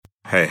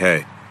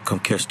Hey, come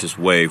catch this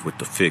wave with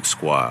the Fix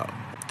Squad.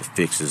 The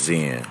Fix is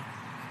in.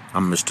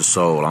 I'm Mr.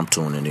 Soul, I'm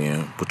tuning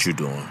in. What you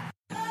doing?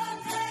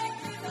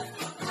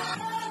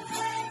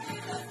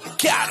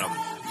 Got him.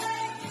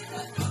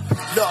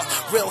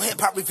 Look, real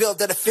hip-hop revealed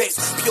that it fits.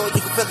 Pure,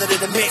 you can feel it in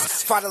the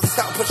mix. Finally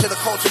stop pushing the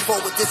culture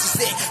forward, this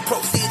is it.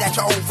 Proceed at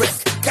your own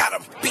risk. Got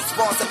him. Beach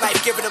bars of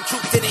life, giving them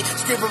truth in it.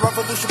 Screaming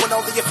revolution when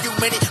only a few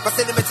minutes. My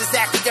sentiments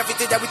exactly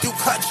everything that we do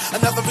touch.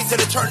 Another reason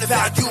to turn the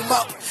volume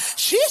up.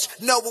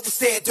 Sheesh, know what we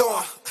said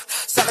on.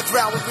 Solid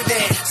ground we been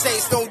in. Say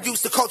it's no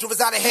use, the culture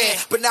was out of hand.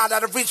 But now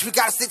out of reach, we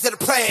gotta stick to the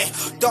plan.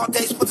 Dark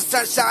days with the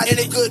sunshine in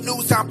it. Good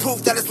news, I'm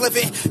proof that it's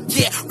living.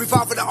 Yeah,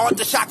 revolving the art,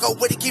 the shotgun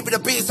with it. Keeping the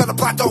beats on the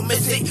block, don't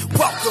miss it.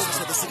 Welcome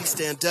to the city,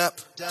 stand up.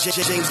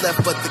 James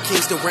left, but the king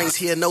still reigns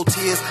here. No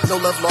tears, no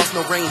love lost,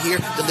 no rain here.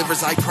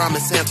 Delivers, I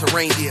promise, Santa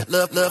reindeer.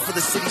 Love for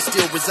the city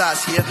still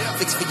resides here.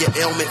 Fix for your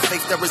ailment,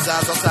 faith that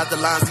resides outside the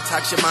lines.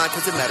 Detox your mind,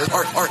 cause it matters.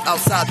 Art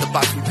outside the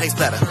box, we paint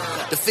better.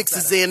 The fix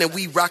is in, and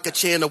we rock a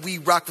channel. We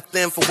rock with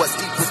them for what's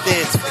deep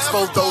within.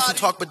 Expose those who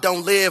talk but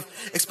don't live.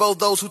 Expose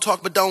those who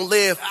talk but don't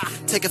live.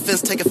 Take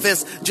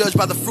offense, judge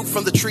by the fruit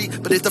from the tree.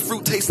 But if the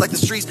fruit tastes like the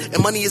streets,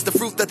 and money is the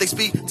fruit that they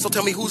speak, so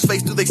tell me whose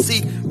face do they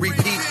see?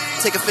 Repeat,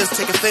 take offense,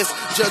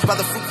 judge by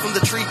the fruit from the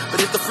tree.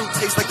 But if the fruit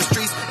tastes like the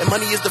streets, and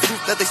money is the fruit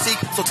that they seek,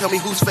 so tell me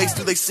whose face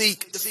do they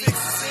seek?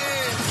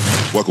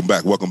 Welcome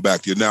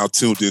back. You're now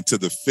tuned into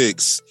The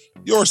Fix,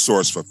 your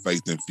source for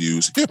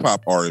faith-infused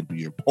hip-hop,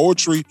 R&B, and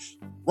poetry,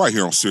 right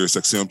here on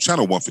SiriusXM,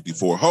 channel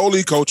 154,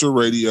 Holy Culture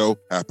Radio.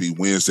 Happy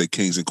Wednesday,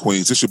 kings and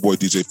queens. It's your boy,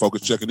 DJ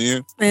Focus, checking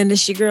in. And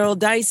it's your girl,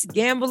 Dice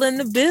Gamble in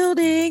the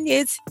building.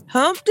 It's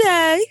hump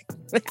day.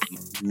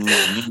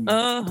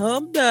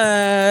 Hump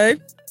day.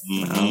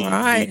 All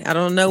right. I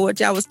don't know what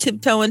y'all was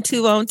tiptoeing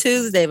to on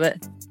Tuesday, but...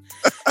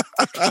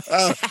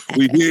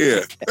 We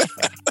here.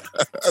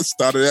 I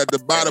started at the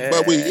bottom,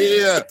 but we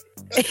here.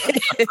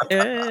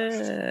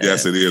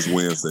 Yes, it is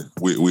Wednesday.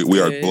 We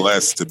are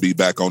blessed to be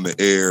back on the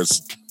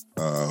airs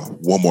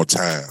one more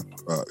time.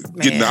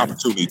 Getting the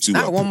opportunity to...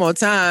 Not one more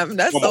time.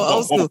 That's so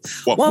old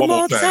school. One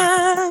more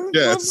time.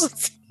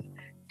 Yes.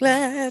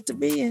 Glad to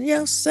be in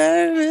your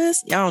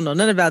service. Y'all don't know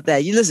nothing about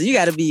that. You listen, you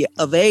got to be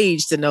of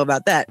age to know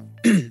about that.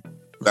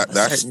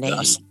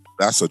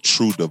 That's a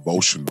true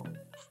devotional.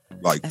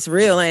 Like, that's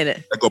real, ain't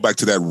it? I go back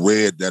to that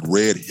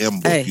red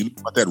hymn book. Hey. You know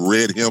about that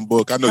red hymn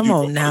book? I know.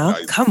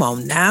 Come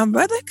on now,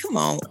 brother. Come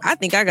on. I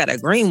think I got a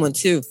green one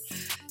too.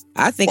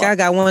 I think I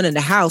got one in the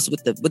house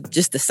with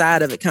just the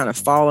side of it kind of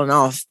falling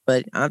off.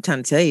 But I'm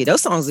trying to tell you,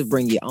 those songs will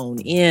bring you on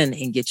in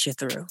and get you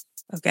through.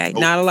 Okay,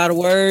 not a lot of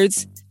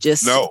words.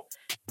 Just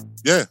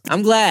yeah.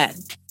 I'm glad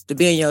to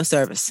be in your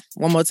service.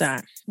 One more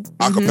time.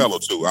 Acapella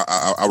too.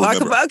 I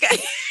remember.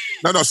 Okay.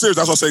 No, seriously.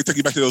 That's what I say. Take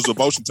you back to those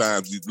devotion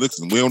times.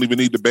 Listen, we don't even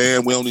need the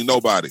band. We don't need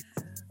nobody.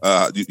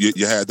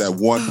 You had that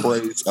one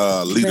praise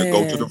leader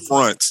go to the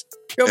front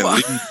and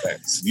lead that.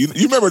 You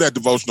remember that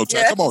devotional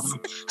time? Yes. Come on.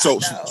 So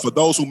for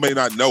those who may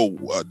not know,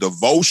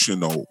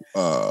 devotional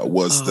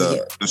was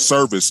the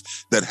service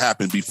that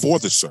happened before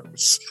the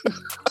service.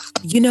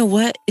 You know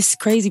what? It's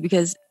crazy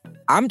because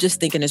I'm just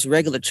thinking it's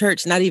regular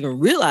church, not even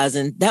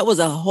realizing that was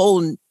a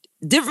whole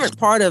different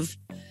part of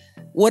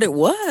what it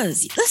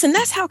was. Listen,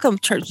 that's how come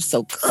church was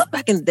so good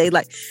back in the day.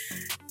 Like,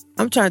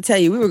 I'm trying to tell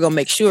you, we were going to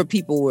make sure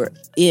people were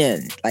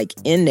in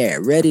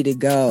there, ready to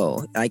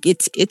go. Like,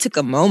 it took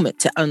a moment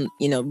to,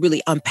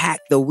 really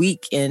unpack the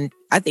week. And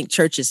I think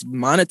churches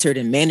monitored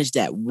and managed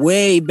that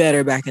way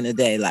better back in the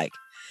day. Like,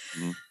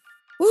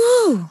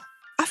 woo,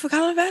 I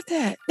forgot all about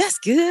that. That's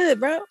good,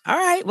 bro. All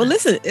right. Well,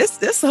 listen,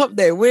 it's Hump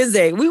Day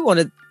Wednesday. We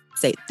want to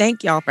say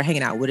thank y'all for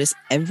hanging out with us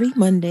every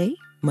Monday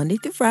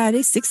through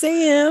Friday, 6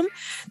 a.m.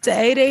 to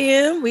 8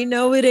 a.m. We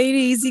know it ain't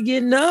easy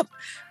getting up,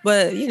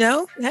 but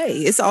hey,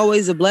 it's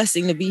always a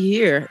blessing to be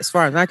here as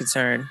far as I'm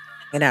concerned,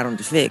 hanging out on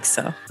The Fix.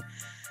 So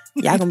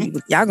y'all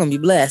gonna be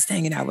blessed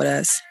hanging out with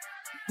us.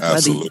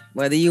 Absolutely.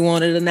 Whether you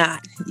want it or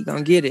not, you're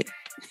gonna get it.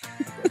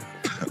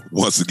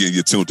 Once again,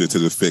 you're tuned into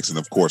The Fix, and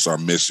of course, our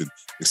mission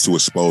is to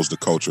expose the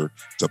culture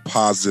to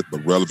positive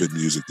but relevant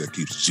music that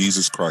keeps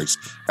Jesus Christ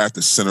at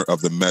the center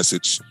of the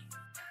message.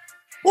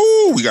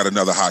 Ooh, we got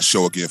another hot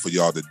show again for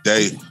y'all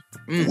today.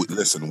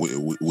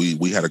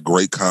 We had a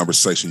great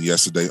conversation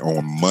yesterday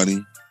on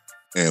money,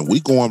 and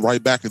we going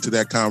right back into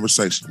that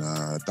conversation.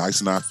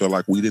 Dice and I feel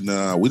like we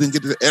didn't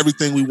get to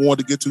everything we wanted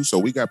to get to, so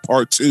we got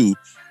part 2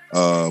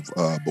 of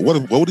but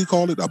what do you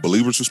call it? A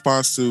believer's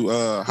response to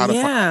how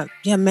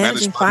to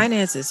managing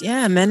finances.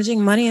 Yeah,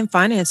 managing money and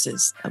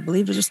finances. A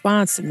believer's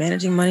response to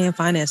managing money and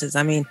finances.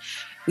 I mean,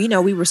 we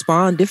know we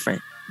respond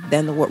different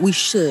than what we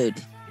should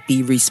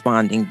be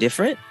responding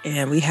different,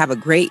 and we have a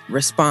great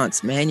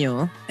response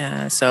manual.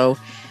 So,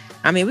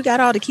 I mean, we got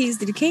all the keys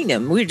to the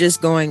kingdom. We're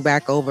just going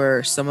back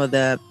over some of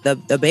the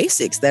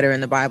basics that are in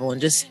the Bible and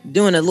just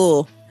doing a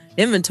little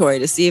inventory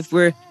to see if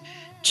we're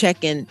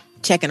checking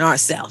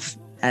ourselves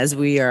as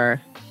we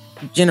are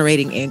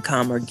generating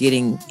income or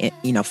getting,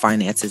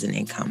 finances and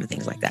income and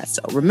things like that.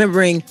 So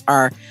remembering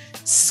our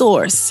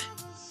source,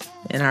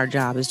 and our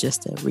job is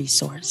just a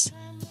resource.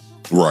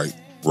 Right.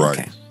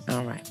 Okay.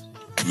 All right.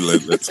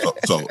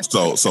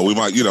 So we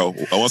might,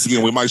 once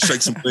again, we might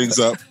shake some things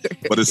up,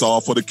 but it's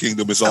all for the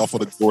kingdom. It's all for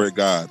the glory of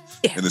God.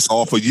 Yeah. And it's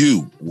all for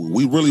you.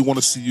 We really want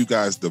to see you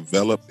guys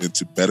develop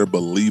into better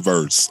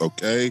believers,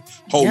 okay?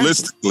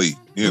 Holistically,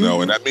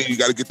 and that means you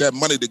got to get that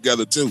money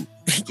together too.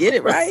 Get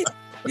it right.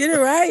 Get it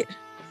right.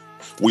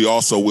 We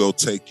also will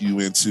take you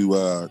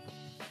into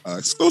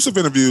exclusive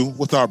interview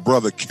with our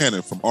brother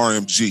Canon from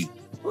RMG.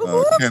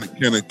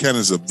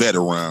 Canon's a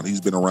veteran.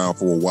 He's been around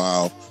for a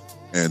while,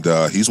 and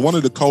he's one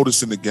of the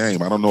coldest in the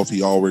game. I don't know if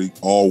he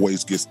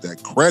always gets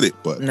that credit,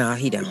 but no,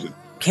 he don't.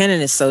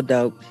 Canon is so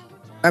dope.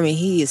 I mean,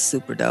 he is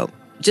super dope,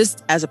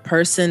 just as a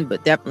person,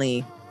 but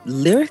definitely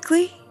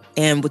lyrically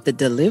and with the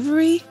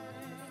delivery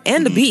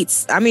and the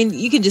beats. I mean,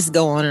 you can just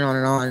go on and on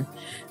and on.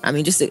 I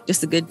mean, just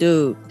a good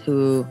dude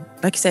who,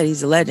 like you said,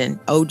 he's a legend.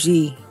 OG,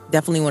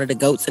 definitely one of the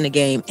GOATs in the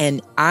game.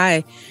 And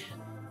I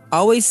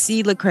always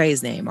see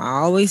Lecrae's name. I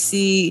always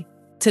see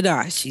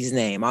Tedashi's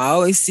name. I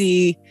always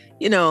see,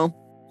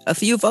 a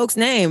few folks'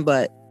 name,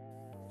 but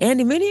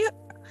Andy Minnie,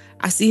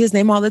 I see his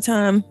name all the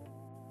time.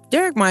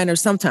 Derek Minor,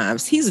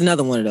 sometimes. He's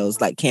another one of those,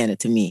 like Canon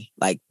to me.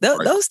 Like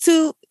those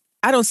two,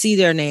 I don't see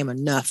their name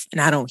enough,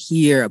 and I don't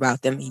hear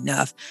about them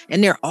enough.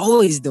 And they're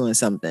always doing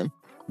something.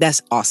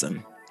 That's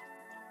awesome.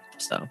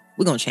 So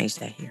we're going to change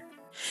that here.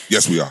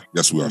 Yes, we are.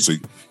 So you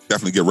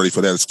definitely get ready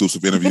for that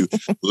exclusive interview.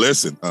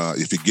 Listen,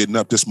 if you're getting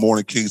up this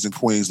morning, kings and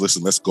queens,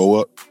 listen, let's go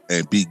up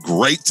and be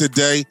great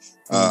today.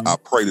 I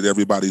pray that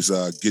everybody's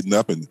getting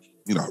up and,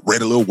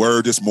 read a little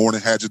word this morning,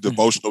 had your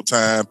devotional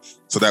time.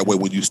 So that way,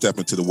 when you step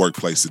into the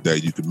workplace today,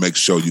 you can make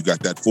sure you got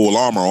that full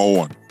armor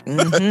on,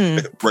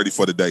 ready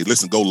for the day.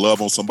 Listen, go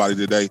love on somebody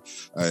today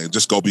and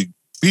just go be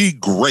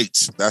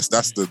great. That's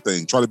the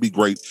thing. Try to be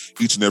great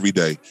each and every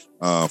day.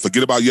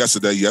 Forget about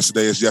yesterday.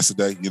 Yesterday is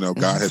yesterday.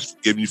 God has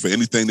given you for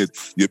anything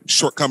that your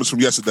shortcomings from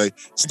yesterday.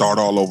 Start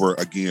all over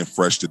again,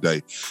 fresh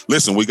today.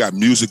 Listen, we got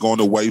music on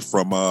the way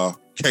from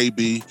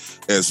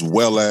KB as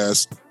well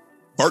as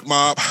Burt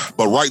Mob.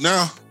 But right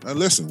now,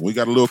 listen, we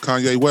got a little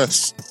Kanye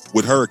West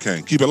with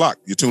Hurricane. Keep it locked.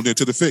 You're tuned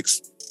into The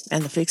Fix.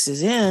 And The Fix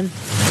is in.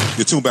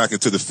 You're tuned back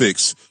into The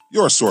Fix,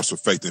 your source for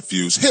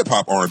faith-infused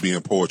hip-hop, R&B,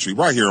 and poetry,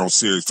 right here on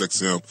Sirius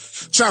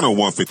XM, Channel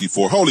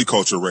 154, Holy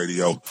Culture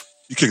Radio.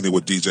 You're kicking it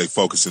with DJ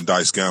Focus and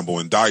Dice Gamble.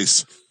 And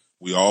Dice,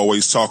 we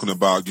always talking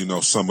about,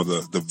 some of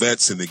the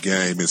vets in the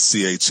game in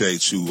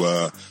CHH who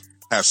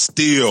have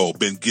still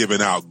been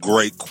giving out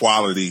great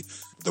quality.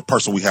 The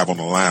person we have on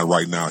the line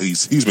right now,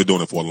 he's been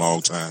doing it for a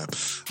long time.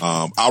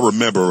 I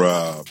remember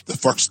the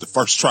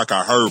first track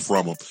I heard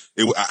from him.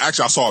 I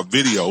saw a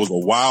video. It was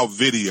a wild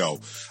video.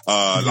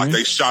 Like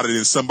they shot it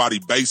in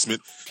somebody's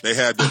basement. They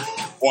had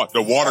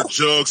the water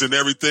jugs and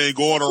everything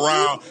going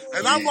around.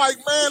 And I'm like,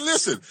 man,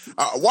 listen,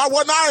 why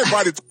wasn't I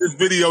invited to this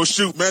video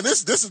shoot, man?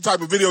 This is the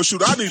type of video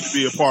shoot I need to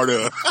be a part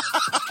of.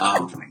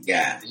 Oh my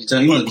God!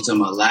 You must be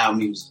talking about loud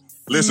music.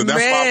 Listen, that's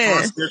my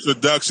first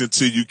introduction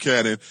to you,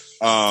 Canon.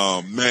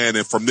 Man,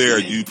 and from there,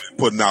 you've been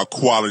putting out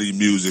quality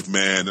music,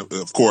 man.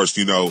 Of course,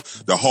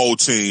 the whole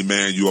team,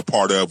 man, you're a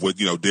part of with,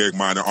 Derek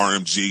Minor,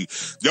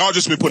 RMG. Y'all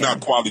just been putting out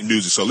quality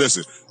music. So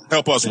listen,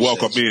 help us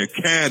welcome in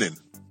Canon.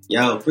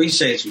 Yo,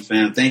 appreciate you,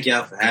 fam. Thank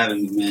y'all for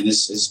having me, man.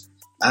 It's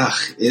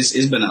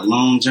been a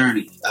long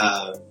journey.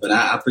 But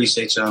I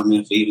appreciate y'all,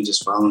 man, for even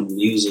just following the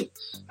music.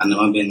 I know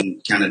I've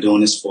been kind of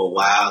doing this for a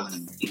while,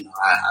 and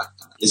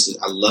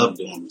I love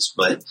doing this.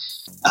 But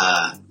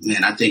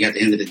man, I think at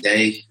the end of the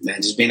day,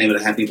 man, just being able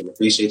to have people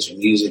appreciate your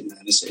music, man,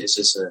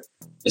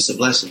 it's a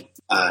blessing.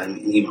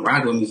 And you've been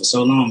rocking with me for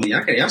so long, man.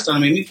 Y'all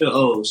starting to make me feel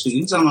old. Shoot,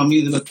 you talking about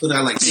music that put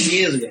out like 10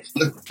 years ago?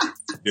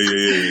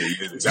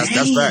 Yeah.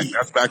 That's back.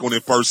 That's back when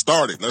it first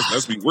started.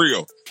 Let's be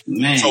real,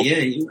 man. So, yeah,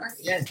 you're right.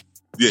 Yeah.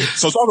 Yeah.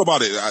 So talk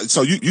about it.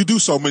 So you do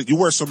so many. You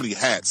wear so many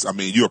hats. I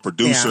mean, you're a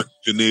producer,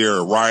 engineer,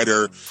 a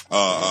writer,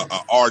 an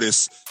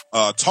artist.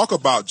 Talk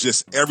about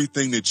just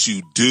everything that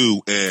you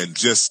do and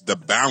just the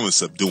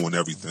balance of doing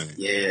everything.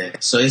 Yeah.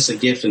 So it's a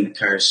gift and a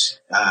curse.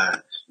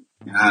 And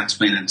I'll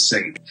explain that in a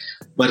second.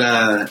 But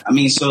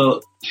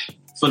so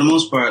for the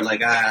most part,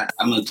 like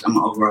I'm an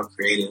overall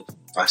creative.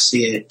 If I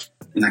see it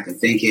and I can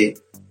think it,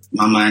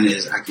 my mind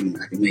is I can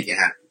make it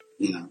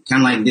happen.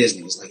 Kind of like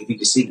Disney. It's like if you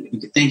can see it, if you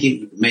can think it,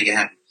 you can make it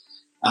happen.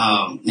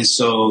 And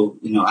so,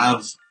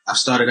 I've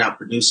started out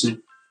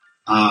producing.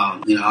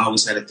 I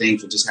always had a thing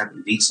for just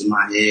having beats in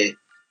my head.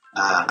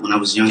 When I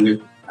was younger,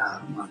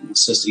 my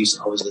sister used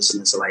to always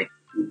listen to like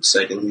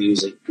secular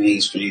music,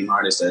 mainstream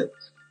artists that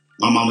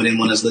my mama didn't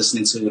want us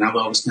listening to, and I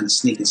would always kind of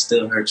sneak and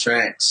steal her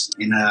tracks.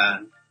 And I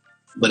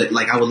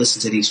would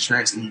listen to these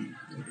tracks, and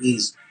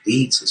these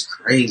beats is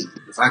crazy.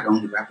 If I could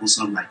only rap on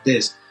something like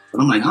this,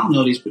 but I'm like, I don't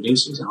know these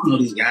producers, I don't know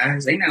these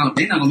guys. They not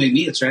gonna make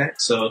me a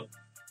track, so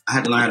I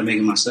had to learn how to make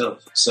it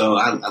myself. So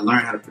I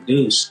learned how to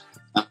produce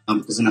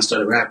because then I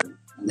started rapping,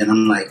 and then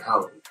I'm like,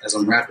 as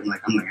I'm rapping, I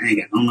ain't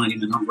got no money,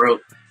 man, I'm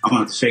broke. I'm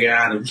gonna have to figure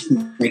out how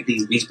to make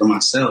these beats by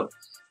myself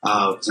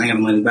because I ain't got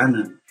no money to buy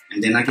nothing.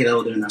 And then I get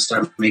older and I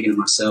start making it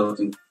myself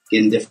and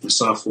getting different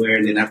software.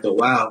 And then after a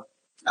while,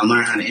 I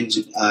learned how to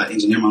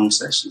engineer my own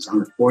sessions. I'm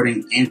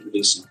recording and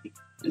producing.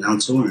 and I'm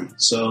touring.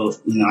 So,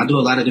 I do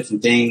a lot of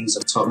different things.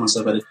 I've taught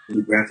myself how to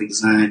do graphic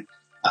design.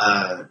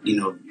 I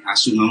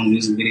shoot my own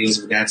music videos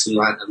if I got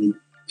to. I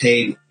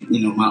paid,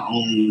 my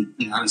own,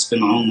 I didn't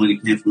spend my own money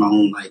paying for my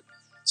own, like,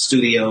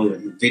 studio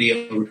and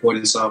video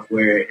recording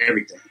software,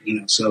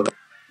 everything, So,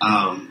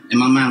 in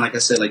my mind, like I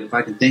said, like, if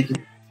I can think it,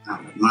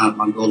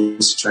 my goal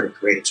is to try to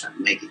create it, try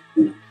to make it,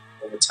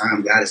 Over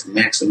time, God has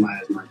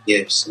maximized my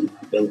gifts and my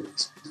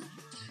abilities.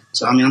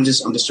 So, I'm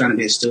just trying to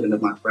be a student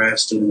of my craft,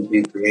 student of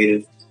being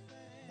creative.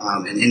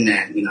 And in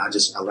that,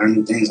 I learn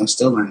new things. I'm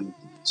still learning new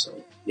things. So,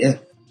 yeah.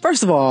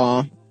 First of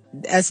all,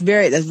 that's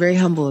very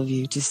humble of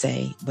you to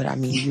say, but I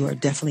mean, you are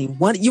definitely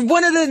you're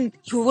one of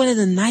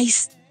the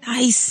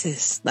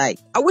nicest. Like,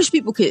 I wish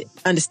people could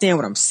understand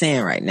what I'm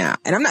saying right now.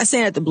 And I'm not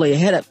saying that to blow your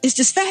head up. It's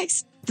just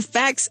facts. The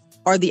facts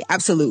are the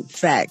absolute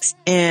facts.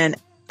 And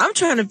I'm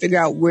trying to figure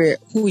out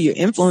who your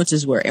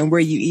influences were and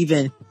where you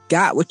even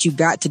got what you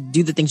got to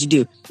do the things you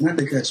do. Not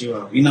to cut you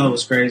off. It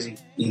was crazy.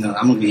 I'm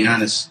gonna be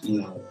honest,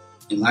 in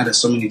light of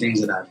so many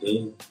things that I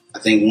do, I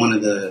think one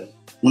of the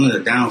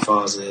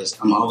downfalls is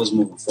I'm always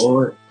moving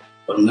forward,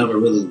 but I'm never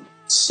really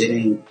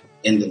sitting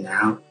in the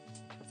now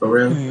for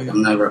real. Like,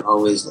 I'm never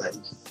always like,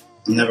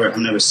 I'm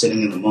never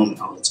sitting in the moment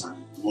all the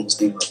time. I'm always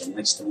thinking about the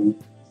next thing.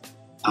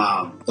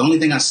 The only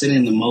thing I sit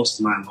in the most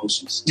is my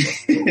emotions.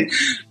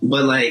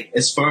 But like,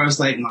 as far as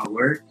like my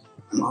work,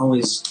 I'm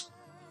always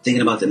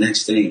thinking about the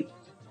next thing.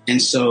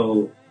 And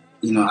so,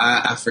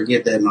 I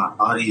forget that my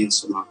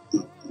audience and my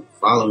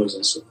followers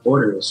and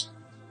supporters,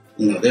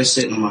 they're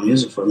sitting on my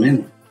music for a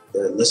minute.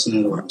 They're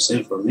listening to what I'm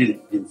saying for a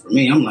minute. And for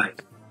me, I'm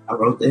like, I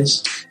wrote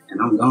this and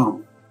I'm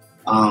gone.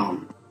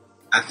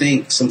 I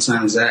think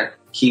sometimes that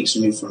keeps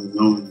me from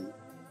knowing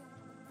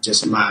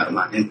just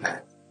my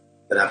impact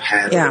that I've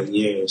had over the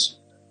years.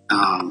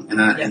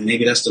 And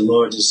maybe that's the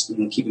Lord just,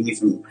 keeping me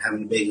from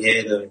having a big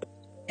head or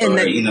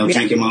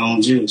drinking my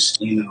own juice,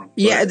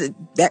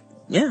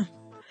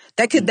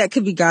 That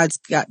could be God's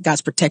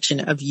protection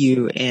of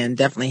you, and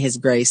definitely His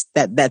grace,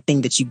 that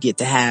thing that you get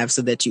to have,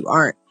 so that you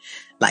aren't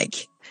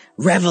like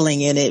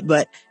reveling in it,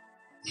 but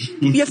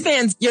your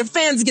fans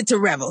get to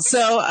revel.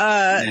 So,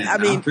 I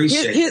mean, I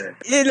appreciate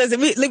that. Listen,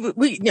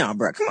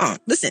 bro, come on,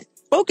 listen.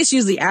 Focus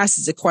usually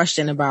asks a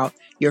question about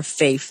your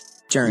faith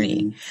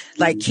journey.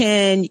 Mm-hmm. Like,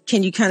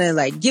 can you kind of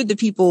like give the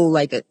people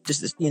like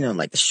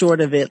like the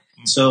short of it?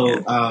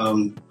 So,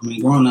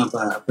 growing up,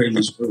 I pretty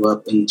much grew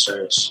up in the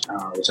church,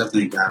 which I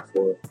thank God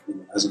for.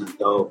 As an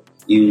adult,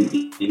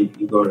 you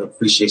go to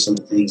appreciate some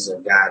of the things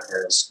that God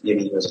has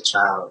given you as a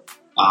child.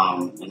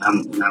 And I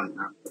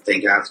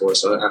thank God for it.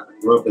 So I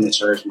grew up in the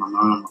church. My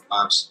mom, my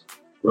pops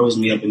rose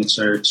me up in the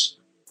church.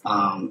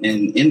 And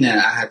in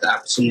that, I had the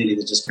opportunity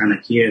to just kind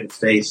of hear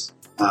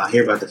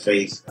about the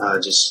faith,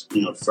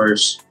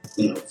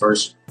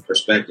 first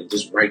perspective,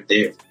 just right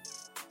there.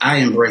 I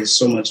embraced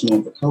so much more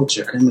of the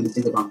culture. I didn't really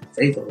think about my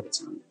faith all the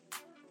time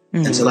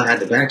until I had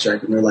to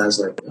backtrack and realize,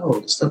 like,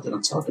 the stuff that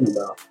I'm talking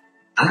about,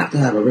 I have to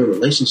have a real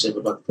relationship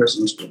about the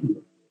person I'm speaking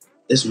with.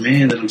 This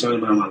man that I'm talking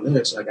about in my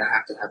lyrics, like, I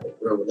have to have a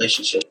real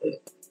relationship with.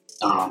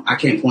 I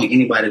can't point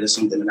anybody to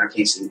something that I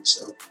can't see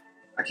myself.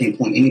 I can't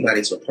point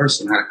anybody to a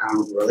person. I have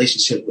a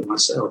relationship with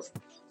myself.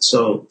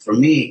 So for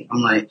me,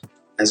 I'm like,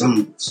 as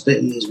I'm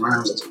spitting these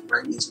rhymes, as I'm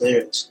writing these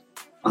lyrics,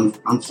 I'm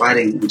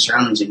fighting and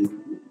challenging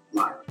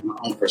my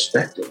own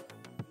perspective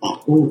on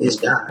who is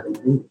God and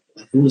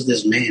who is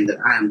this man that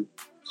I am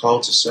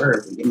called to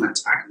serve and give my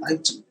entire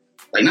life to.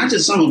 Like, not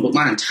just someone, but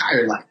my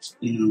entire life,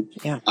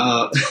 Yeah.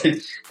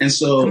 And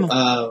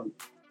so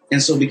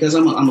because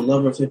I'm a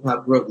lover of hip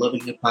hop, grew up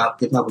loving hip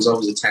hop was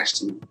always attached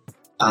to me.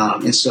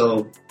 And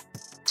so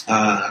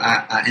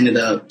I ended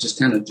up just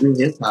kind of through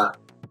hip hop,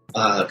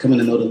 coming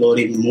to know the Lord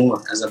even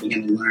more as I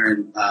began to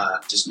learn,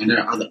 there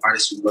are other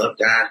artists who love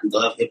God, who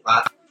love hip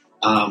hop.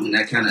 And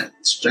that kind of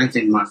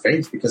strengthened my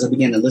faith because I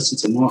began to listen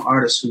to more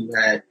artists who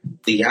had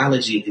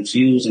theology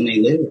infused in their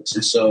lyrics.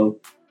 And so,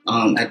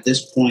 at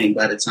this point,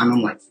 by the time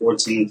I'm like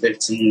 14,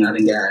 15, I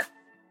done got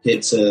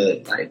hit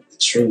to like the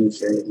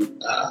truth and,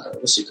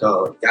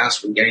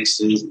 gospel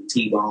gangsters and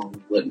T-Bone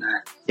and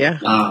whatnot. Yeah.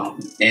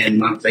 And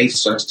my faith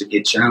starts to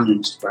get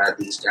challenged by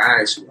these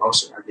guys who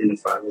also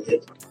identify with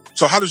hip hop.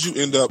 So how did you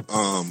end up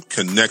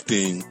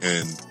connecting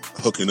and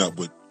hooking up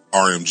with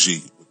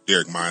RMG, with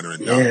Derek Minor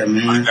and Yeah,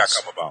 man. How did that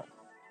come about?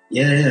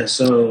 Yeah.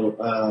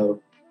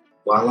 So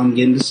while I'm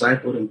getting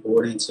discipled and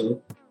poured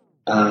into,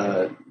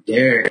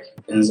 Derek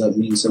ends up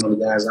meeting some of the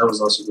guys I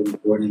was also getting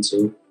poured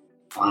into.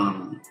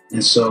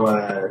 And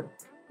so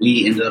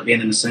we ended up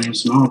being in the same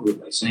small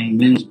group, like same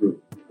men's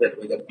group. We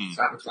wake up at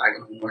 5 o'clock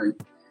in the morning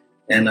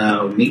and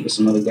meet with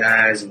some other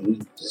guys, and we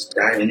just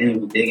diving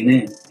in, we digging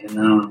in,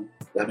 and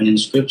diving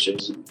into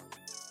scriptures. And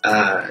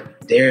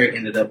Derek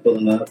ended up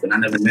pulling up, and I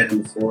never met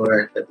him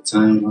before at the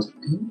time. I was like,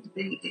 man, he's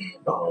big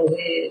head, bald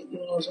head, you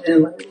know what I'm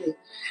saying? Like,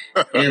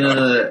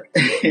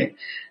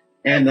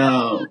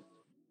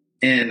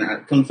 and I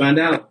come find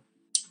out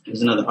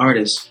there's another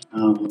artist.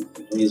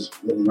 He's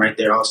living right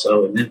there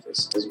also in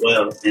Memphis as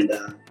well.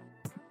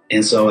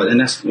 And so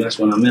that's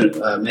when I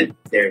met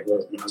Derek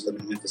when I was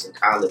living in Memphis in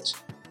college.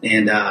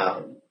 And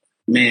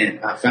man,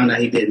 I found out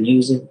he did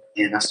music,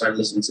 and I started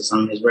listening to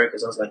some of his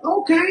records. I was like,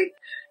 okay,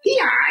 he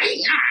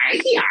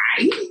alright, he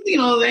alright. You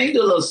know, they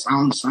do a little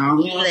sound, you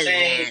know what I'm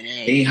saying?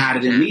 He ain't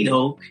hotter than me,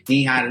 though.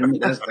 He ain't hotter than me.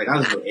 That's like, I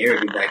was a little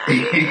arrogant back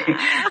then.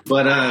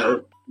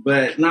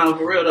 But no,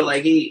 for real, though,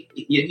 like, he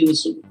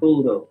was super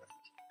cool, though.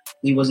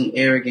 He wasn't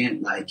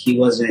arrogant. Like, he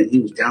was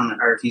down to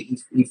earth. He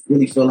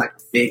really felt like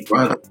a big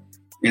brother.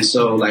 And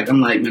so, like,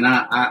 I'm like, man,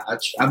 I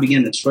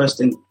began to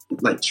trust in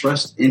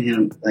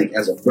him, like,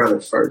 as a brother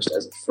first,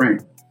 as a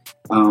friend.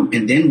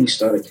 And then we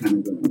started kind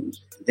of doing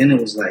music. Then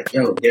it was like,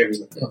 yo, Derek was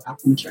like, yo, how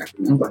come track?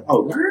 And I was like,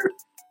 oh, word?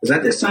 Because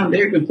at this time,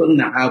 Derek been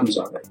putting out albums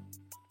already.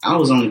 I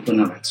was only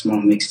putting out like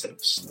small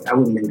mixtapes. Like, I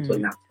wasn't really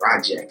putting out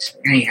projects.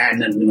 Like, I ain't had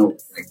nothing,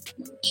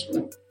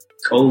 like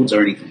codes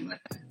or anything. Like,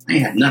 I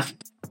ain't had nothing.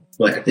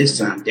 But at this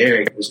time,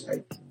 Derek was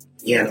like,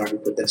 he had already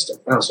put that stuff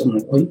out. So I'm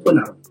like, oh, you putting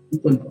out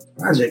a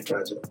project.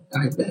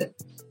 I bet.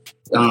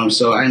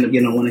 So I ended up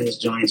getting on one of his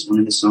joints, one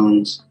of his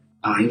songs.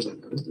 He was like,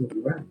 let's do it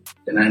rap.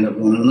 Then I ended up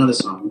going on another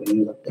song. And he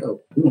was like,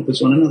 yo, we're going to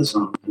put you on another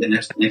song. And then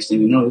next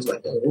thing you know, he's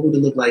like, yo, what would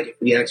it look like if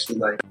we actually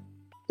like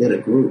did a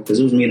group? Because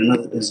it was me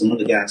and some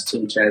other guys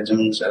too, Chad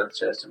Jones, shout out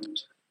to Chad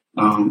Jones.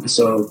 And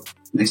so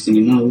next thing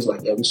you know, he was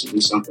like, yo, we should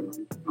do something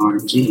like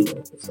R&G,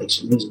 like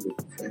reflection music,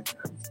 like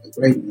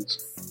greatness.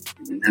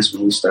 And then that's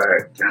when we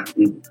started kind of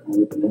going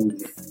with the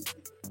movement.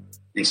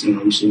 Next thing you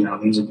know, we shooting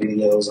out music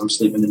videos. I'm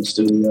sleeping in the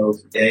studio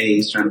for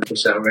days trying to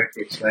push out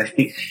records,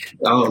 like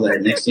all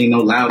that. Next thing you know,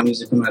 loud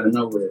music come out of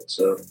nowhere.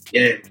 So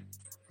yeah,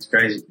 it's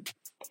crazy.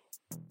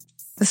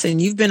 Listen,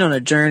 you've been on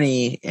a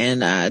journey, and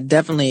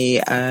definitely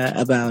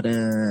about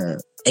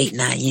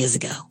 8-9 years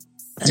ago,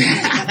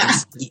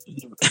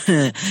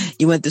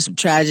 you went through some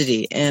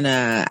tragedy. And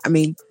I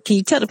mean, can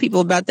you tell the people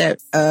about that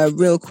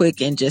real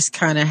quick, and just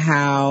kind of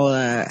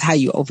how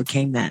you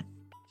overcame that?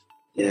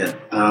 Yeah.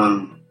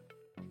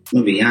 I'm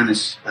gonna be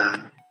honest.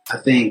 I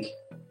think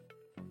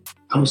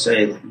I would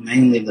say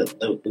mainly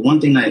the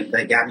one thing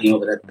that got me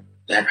over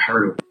that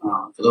hurdle.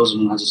 For those of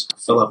them, I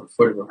fell off the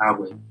foot of the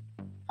highway,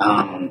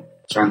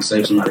 trying to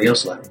save somebody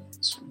else's life.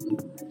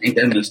 Ain't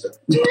that messed up?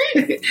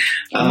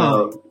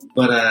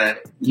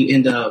 But you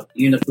end up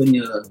putting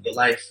your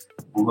life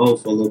on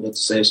hold for a little bit to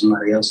save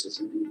somebody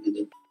else's, and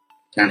you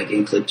kind of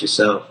getting clipped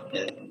yourself.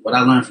 And what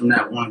I learned from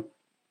that one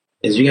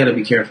is you got to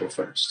be careful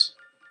first.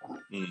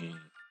 You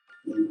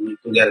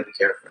got to be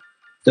careful.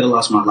 Could have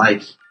lost my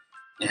life,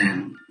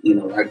 and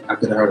I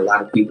could have hurt a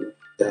lot of people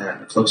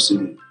that are close to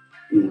me.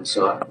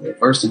 So the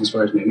first things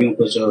first, man. You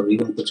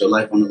don't put your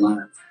life on the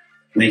line.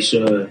 Make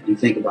sure you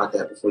think about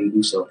that before you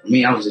do so. For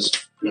me, I was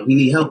just, we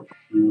need help.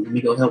 Let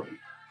me go help him.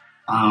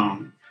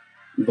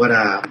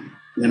 But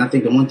then I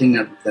think the one thing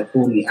that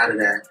pulled me out of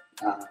that,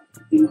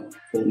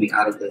 pulled me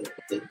out of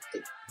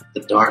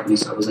the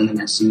darkness I was in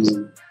that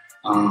season,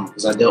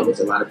 because I dealt with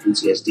a lot of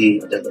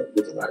PTSD. I dealt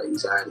with a lot of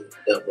anxiety.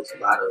 I dealt with a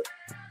lot of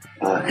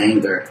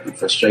anger and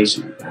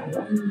frustration.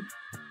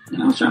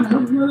 I was trying to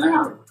help him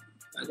out.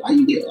 Like, why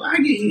I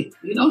get hit?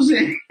 You know what I'm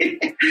saying?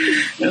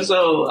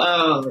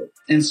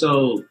 and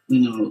so,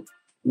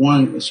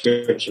 one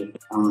scripture,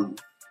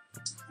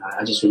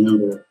 I just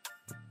remember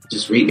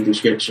just reading through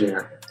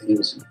scripture. I think it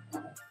was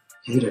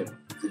Peter.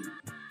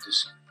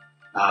 Just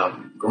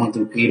going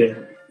through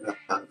Peter,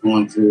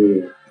 going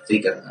through, I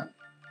think,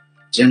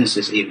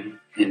 Genesis even,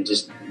 and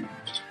just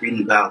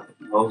reading about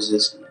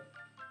Moses,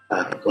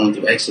 going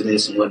through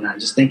Exodus and whatnot,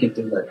 just thinking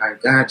through, like, all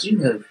right, God, you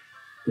have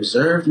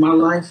preserved my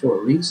life for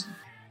a reason.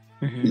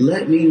 Mm-hmm.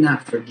 Let me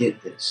not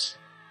forget this.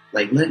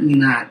 Like, let me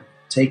not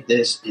take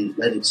this and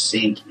let it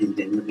sink and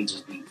then let me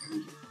just be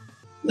angry.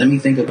 Let me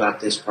think about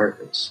this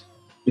purpose.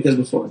 Because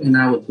before then,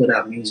 I would put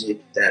out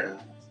music that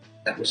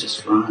was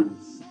just fun.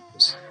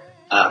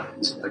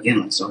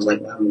 Again, like songs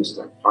like loud music,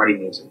 like party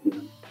music,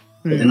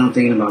 Mm-hmm. But then I'm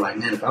thinking about, like,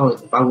 man, if I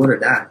would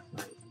have died,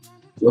 like,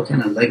 what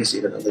kind of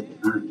legacy did I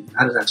leave behind?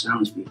 How did I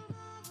challenge people?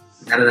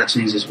 How did I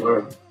change this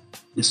world?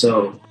 And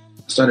so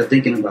I started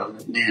thinking about,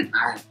 like, man,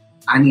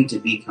 I need to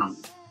become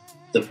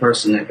the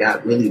person that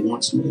God really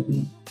wants me to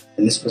be.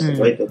 And this was the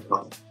wake-up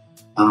call.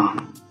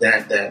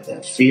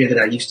 That fear that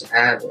I used to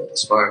have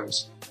as far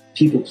as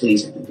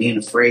people-pleasing and being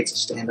afraid to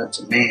stand up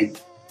to man,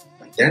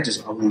 like, that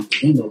just all went out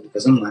the window,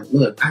 because I'm like,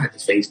 look, I had to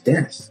face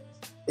death.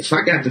 If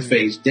I got to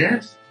face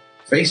death,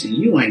 facing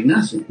you ain't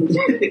nothing.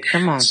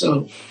 Come on.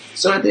 So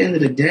at the end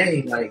of the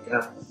day, like,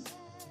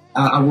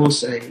 I will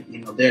say,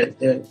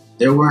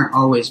 there weren't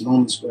always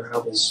moments where I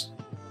was,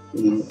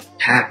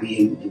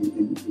 happy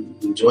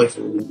and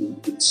joyful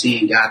and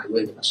seeing God the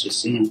way that I should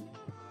see him.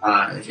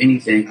 If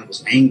anything, I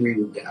was angry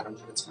with God a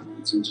lot of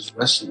times and just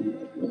wrestling.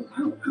 Like, well,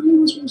 how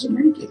am I supposed to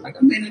make it? Like,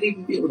 I may not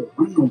even be able to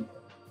run no more.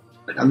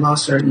 Like, I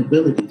lost certain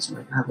abilities.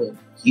 Like, I have a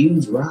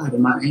huge rod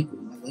in my ankle,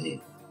 in my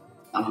leg.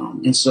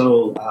 And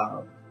so,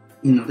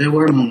 there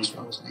were moments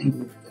where I was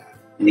angry with God.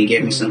 And he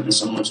gave me something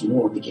so much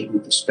more. He gave me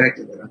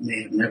perspective that I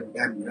may have never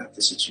gotten out of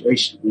the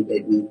situation. He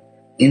gave me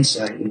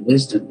insight and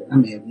wisdom that I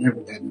may have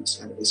never gotten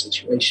inside of this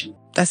situation.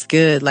 That's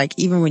good. Like,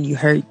 even when you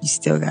hurt, you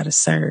still got to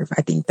serve.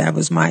 I think that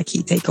was my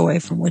key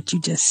takeaway from what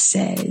you just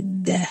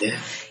said. Yeah,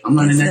 I'm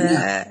learning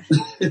that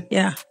now.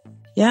 Yeah.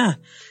 Yeah.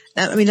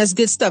 I mean, that's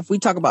good stuff. We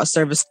talk about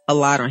service a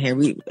lot on here.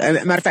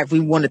 Matter of fact, we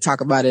want to talk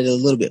about it a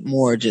little bit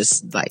more,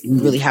 just like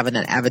really having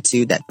that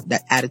attitude,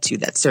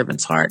 that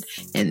servant's heart,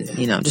 and,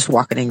 just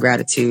walking in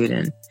gratitude.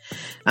 And,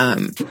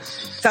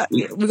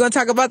 we're going to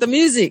talk about the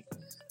music.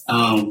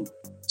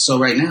 So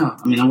right now,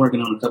 I mean, I'm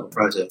working on a couple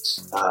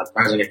projects,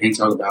 project I can't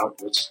talk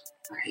about, which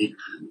I hate.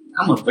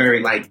 I'm a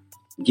very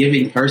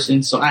giving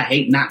person. So I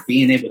hate not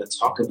being able to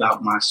talk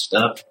about my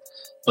stuff,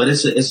 but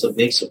it's a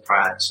big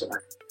surprise. So I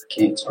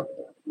can't talk about it.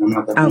 I'm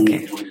not the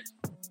only one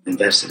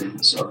invested in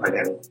it, so I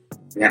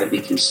gotta be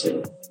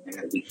considerate. I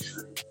gotta be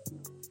kind.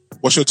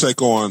 What's your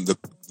take on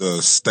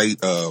the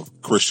state of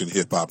Christian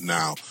hip hop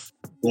now?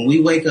 When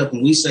we wake up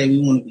and we say we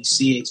want to be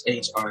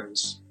CHH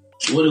artists,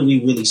 what are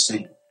we really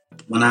saying?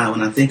 When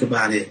I think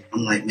about it,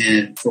 I'm like,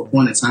 man, for a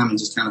point in time, it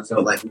just kind of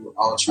felt like we were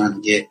all trying to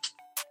get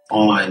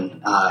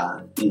on,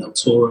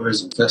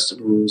 tours and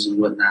festivals and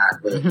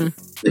whatnot. But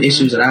the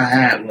issues that I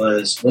had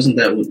wasn't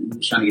that we were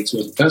trying to get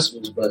tours and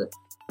festivals, but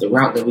the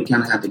route that we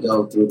kind of had to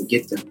go through to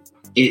get them.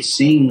 It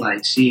seemed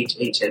like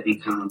CHH had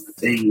become a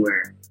thing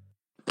where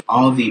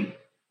all the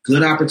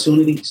good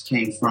opportunities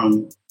came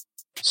from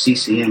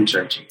CCM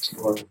churches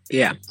or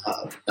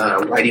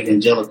white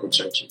evangelical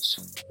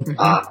churches.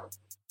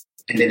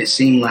 And then it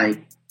seemed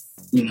like,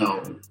 the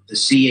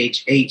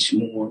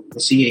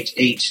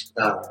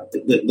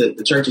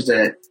churches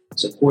that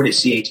supported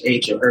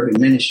CHH or urban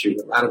ministry,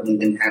 a lot of them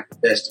didn't have the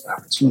best of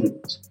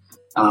opportunities.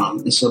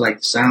 And so the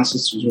sound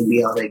systems wouldn't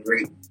be all that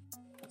great.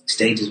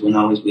 Stages wouldn't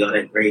always be all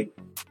that great.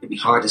 It'd be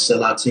hard to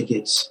sell out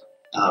tickets.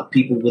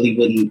 People really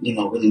wouldn't,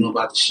 really know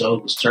about the show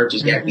because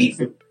churches got beef.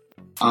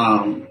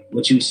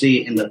 What you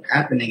see end up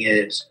happening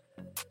is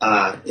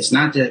it's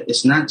not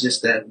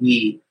just that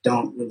we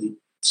don't really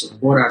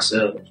support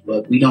ourselves,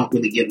 but we don't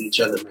really give each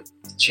other the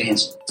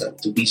chance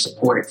to be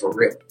supported for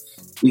real.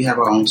 We have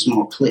our own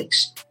small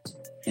cliques.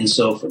 And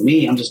so for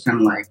me, I'm just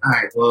kind of like, all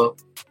right, well,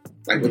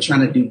 we're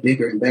trying to do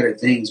bigger and better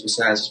things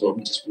besides what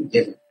we just been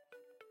given.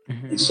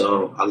 And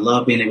so I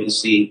love being able to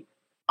see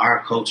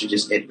our culture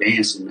just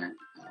advancing that.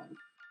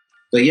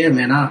 But yeah,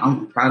 man,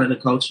 I'm proud of the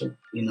culture.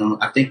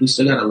 I think we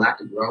still got a lot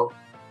to grow.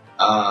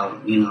 I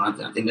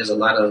think there's a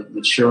lot of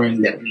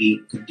maturing that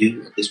we could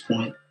do at this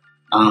point.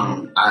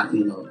 I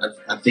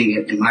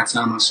think in my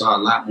time, I saw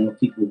a lot more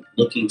people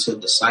looking to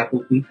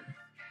disciple people.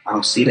 I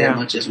don't see that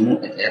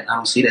I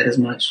don't see that as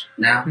much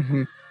now.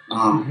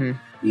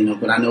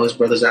 But I know there's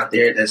brothers out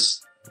there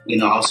that's,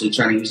 also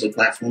trying to use the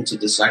platform to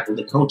disciple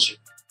the culture.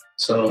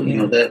 So,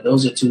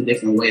 those are two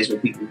different ways where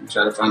people can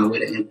try to find a way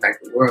to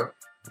impact the world.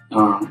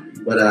 I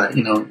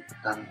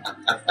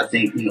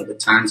think, the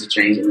times are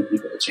changing and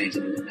people are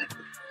changing in the method.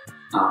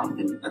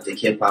 And I think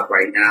hip hop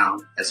right now,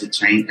 as it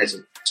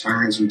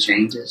turns and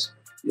changes,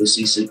 you'll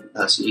see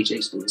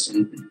CHH do the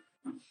same thing.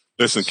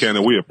 Listen,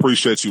 Canon, we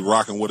appreciate you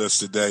rocking with us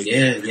today.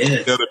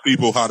 Yeah. Tell the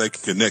people how they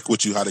can connect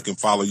with you, how they can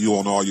follow you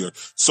on all your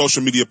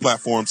social media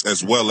platforms,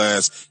 as well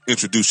as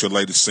introduce your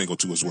latest single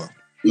too as well.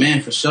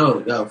 Man, for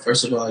sure. Yo,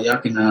 first of all, y'all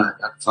can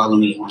follow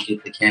me on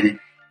Get the Canon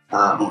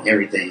on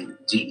everything.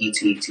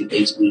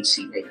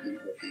 GETTHECAN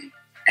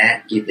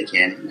at Get the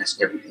Canon.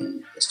 That's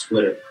everything. That's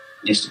Twitter,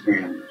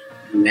 Instagram,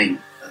 you name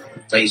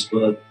it,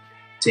 Facebook,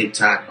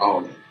 TikTok, all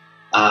of it.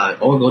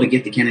 Or go to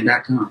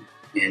getthecanon.com.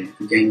 And if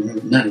you can't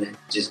remember none of that,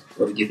 just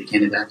go to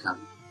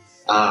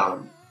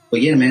getthecanon.com.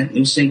 But yeah, man,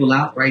 new single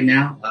out right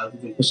now.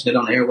 We've been pushing it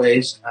on the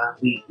airwaves.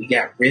 We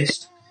got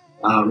Wrist.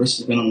 Wrist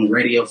has been on the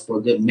radio for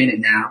a good minute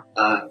now.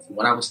 From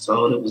what I was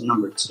told, it was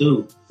number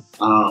 2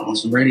 on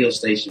some radio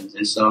stations.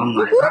 And so I'm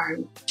like, all right,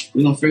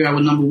 we're going to figure out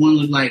what number 1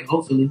 look like,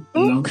 hopefully.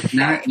 If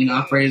not,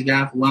 I praise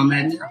God for where I'm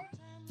at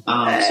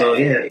now. So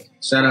yeah,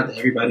 shout out to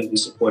everybody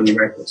who's supporting the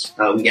records.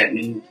 We got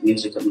new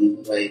music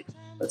coming the way,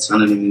 a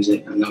ton of new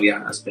music. I know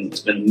y'all, it's been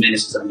a minute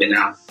since I've been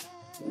out.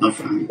 I'm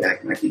finally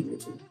back and I can't wait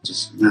to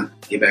just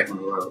get back on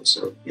the road.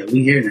 So yeah,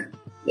 we here now.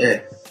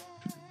 Yeah.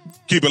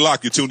 Keep it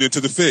locked. You're tuned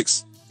into The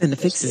Fix. And The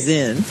Fix is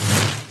in.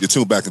 You're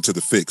tuned back into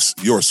The Fix,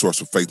 your source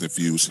for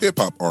faith-infused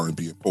hip-hop,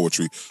 R&B, and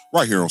poetry,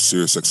 right here on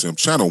SiriusXM,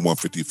 Channel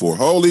 154,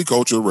 Holy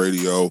Culture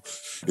Radio.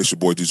 It's your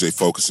boy, DJ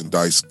Focus and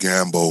Dice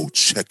Gambo,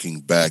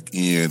 checking back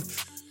in.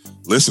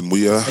 Listen,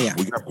 we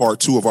got part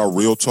 2 of our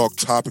Real Talk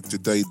topic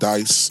today,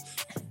 Dice.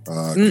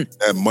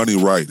 That money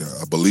right,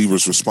 a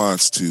believer's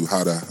response to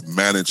how to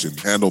manage and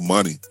handle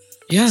money.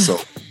 Yeah. So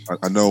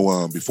I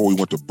know before we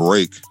went to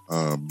break,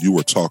 you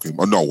were talking,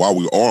 while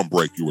we were on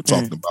break, you were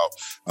talking about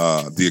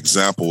the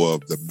example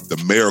of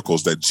the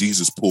miracles that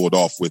Jesus pulled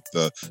off with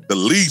the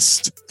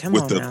least,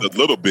 the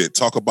little bit.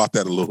 Talk about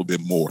that a little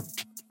bit more.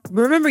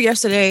 Remember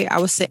yesterday, I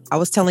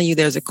was telling you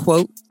there's a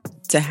quote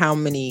to how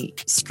many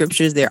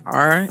scriptures there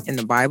are in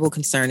the Bible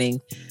concerning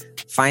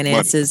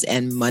finances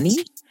and money.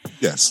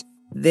 Yes.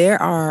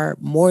 There are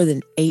more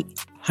than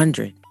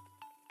 800.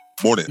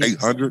 More than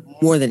 800?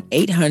 More than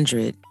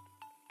 800.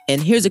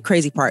 And here's the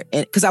crazy part.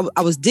 And because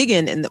I was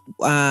digging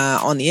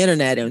on the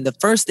internet, and the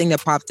first thing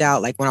that popped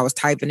out, like when I was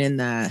typing in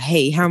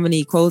hey, how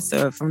many quotes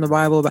are from the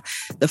Bible?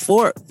 The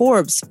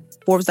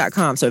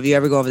Forbes.com. So if you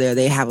ever go over there,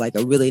 they have like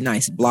a really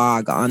nice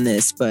blog on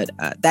this, but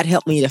that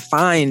helped me to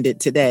find it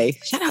today.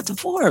 Shout out to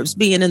Forbes,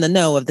 being in the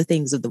know of the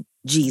things of the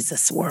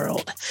Jesus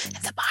world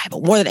and the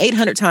Bible more than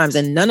 800 times.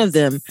 And none of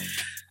them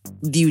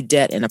view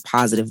debt in a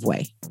positive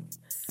way.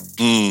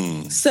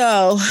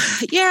 So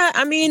yeah,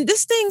 I mean,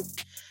 this thing,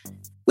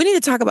 we need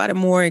to talk about it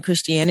more in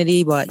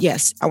Christianity, but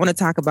yes, I want to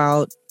talk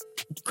about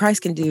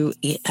Christ can do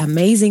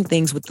amazing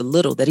things with the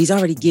little that he's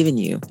already given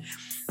you.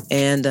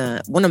 And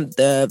one of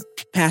the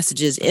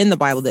passages in the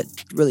Bible that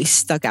really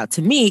stuck out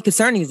to me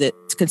concerning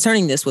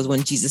this was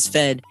when Jesus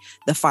fed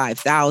the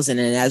 5,000.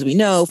 And as we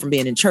know from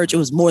being in church, it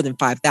was more than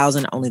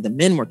 5,000. Only the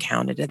men were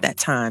counted at that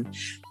time.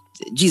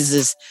 Jesus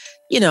is,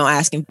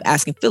 asking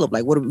Philip,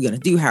 like, what are we going to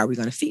do? How are we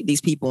going to feed these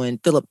people? And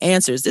Philip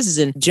answers, this is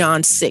in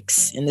John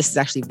 6, and this is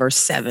actually verse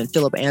 7.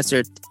 Philip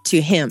answered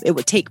to him, it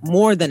would take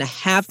more than a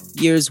half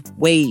year's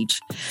wage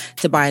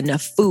to buy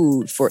enough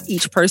food for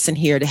each person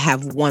here to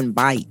have one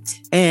bite.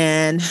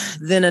 And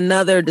then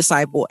another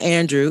disciple,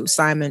 Andrew,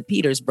 Simon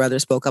Peter's brother,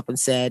 spoke up and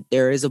said,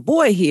 there is a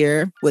boy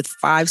here with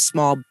 5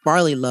 small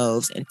barley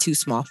loaves and 2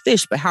 small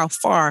fish, but how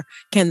far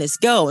can this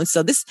go? And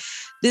so this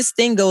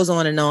thing goes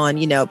on and on.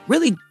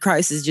 Really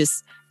Christ is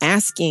just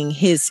asking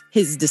his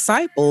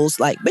disciples,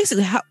 like,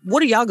 basically,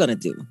 what are y'all gonna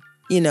do?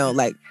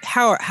 Like,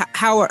 how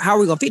are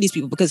we gonna feed these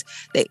people? Because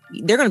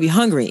they're gonna be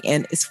hungry,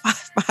 and it's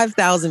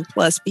 5,000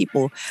 plus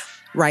people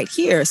right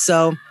here.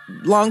 So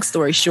long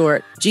story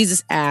short,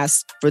 Jesus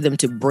asked for them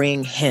to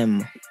bring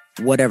him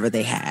whatever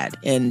they had.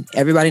 And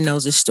everybody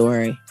knows the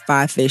story,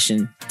 5 fish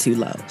and 2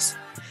 loaves.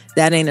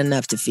 That ain't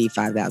enough to feed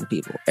 5,000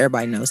 people.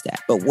 Everybody knows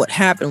that. But what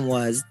happened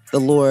was the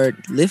Lord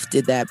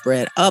lifted that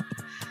bread up,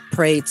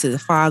 prayed to the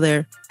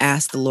Father,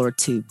 asked the Lord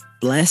to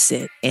bless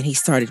it. And he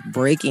started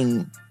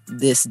breaking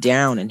this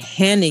down and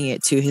handing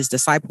it to his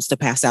disciples to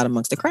pass out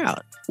amongst the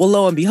crowd. Well,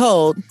 lo and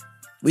behold,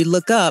 we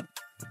look up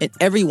and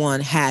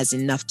everyone has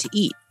enough to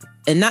eat.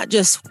 And not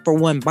just for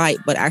one bite,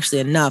 but actually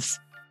enough.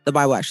 The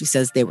Bible actually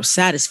says they were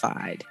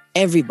satisfied.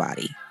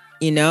 Everybody,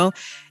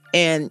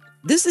 And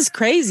this is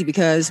crazy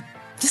because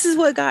this is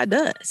what God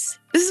does.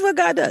 This is what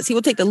God does. He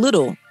will take the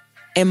little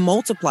and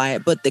multiply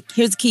it. But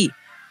here's the key.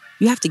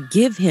 You have to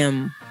give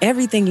him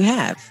everything you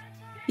have.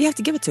 You have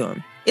to give it to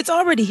him. It's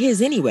already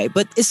his anyway,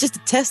 but it's just a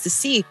test to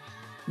see,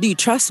 do you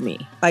trust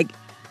me? Like,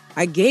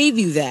 I gave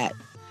you that.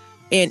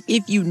 And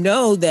if you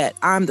know that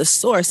I'm the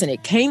source and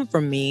it came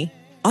from me,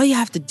 all you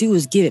have to do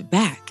is give it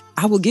back.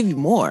 I will give you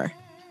more.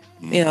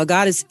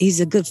 God he's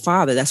a good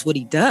father. That's what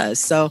he does.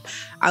 So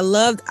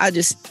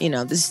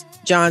this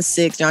John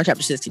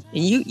chapter 6, and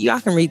y'all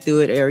can read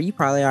through it, or you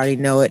probably already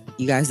know it,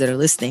 you guys that are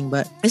listening,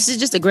 but this is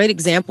just a great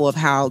example of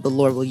how the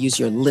Lord will use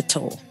your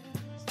little,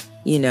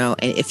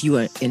 and if you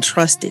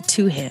entrust it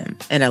to him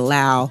and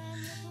allow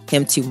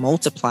him to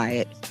multiply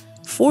it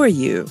for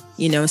you,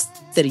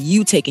 instead of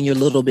you taking your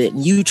little bit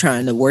and you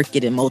trying to work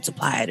it and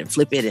multiply it and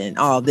flip it and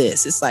all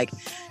this. It's like,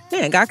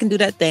 man, God can do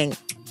that thing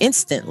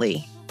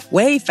instantly,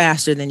 way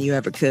faster than you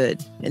ever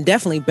could, and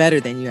definitely better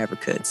than you ever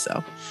could.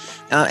 So,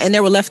 and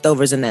there were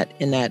leftovers in that,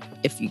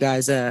 if you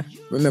guys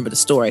remember the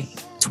story,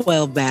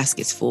 12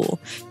 baskets full.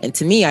 And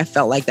to me, I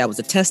felt like that was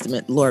a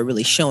testament, the Lord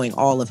really showing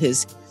all of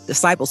his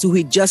disciples who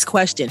he just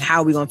questioned,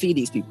 how are we going to feed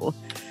these people?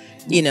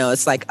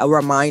 It's like a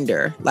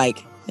reminder,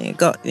 like,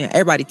 go,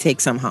 everybody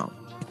take some home.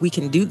 We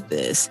can do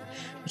this,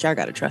 but y'all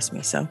got to trust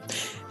me. So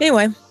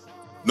anyway.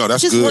 No,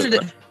 that's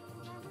good.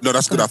 No,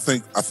 that's good. I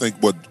think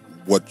what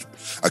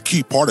a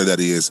key part of that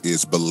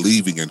is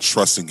believing and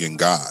trusting in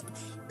God.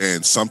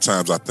 And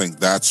sometimes I think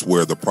that's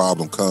where the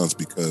problem comes,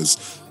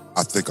 because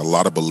I think a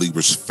lot of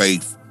believers'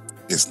 faith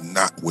is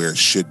not where it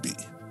should be.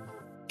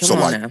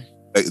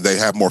 They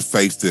have more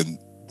faith in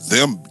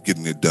them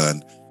getting it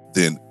done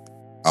than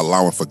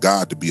allowing for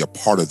God to be a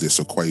part of this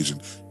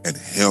equation and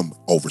him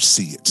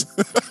oversee it.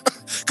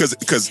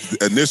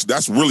 Because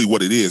that's really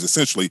what it is.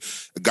 Essentially,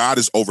 God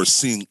is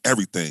overseeing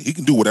everything. He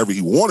can do whatever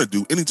he wants to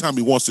do anytime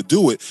he wants to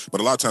do it.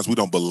 But a lot of times we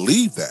don't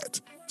believe that.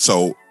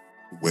 So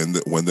when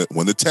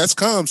the test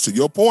comes, to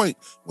your point,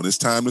 when it's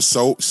time to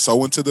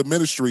sow into the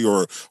ministry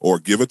or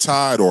give a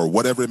tithe or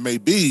whatever it may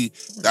be,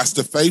 that's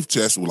the faith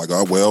test. We're like,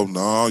 oh well,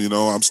 no,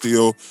 I'm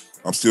still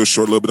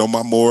short a little bit on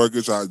my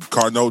mortgage.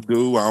 Car note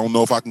due. I don't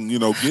know if I can,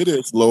 get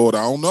it, Lord.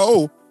 I don't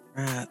know.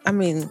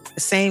 The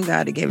same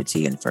God that gave it to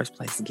you in the first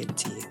place to give it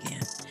to you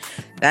again.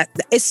 That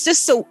it's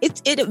just so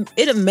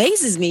it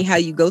amazes me how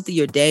you go through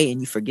your day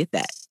and you forget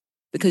that,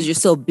 because you're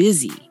so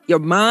busy. Your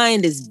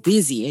mind is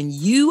busy, and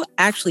you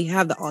actually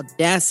have the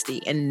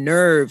audacity and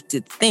nerve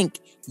to think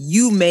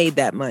you made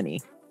that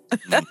money.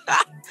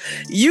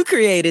 You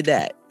created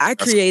that. I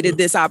created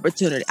this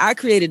opportunity. I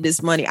created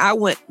this money. I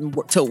went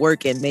to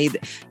work and made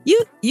it.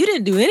 You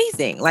didn't do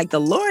anything. Like, the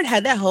Lord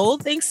had that whole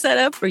thing set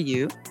up for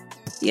you.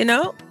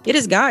 It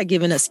is God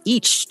giving us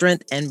each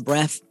strength and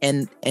breath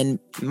and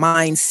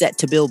mindset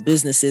to build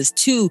businesses,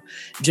 to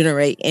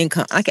generate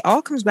income. It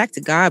all comes back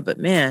to God, but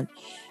man,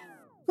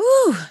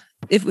 Whew,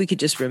 if we could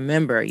just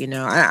remember,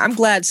 I'm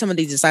glad some of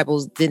these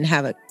disciples didn't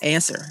have an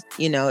answer.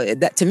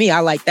 That to me,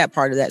 I like that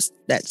part of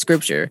that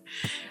scripture,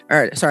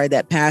 or sorry,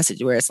 that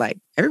passage where it's like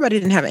everybody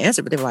didn't have an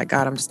answer, but they were like,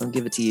 God, I'm just gonna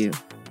give it to you.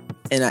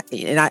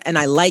 And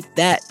I like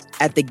that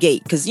at the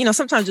gate, because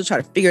sometimes you'll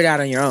try to figure it out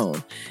on your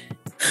own,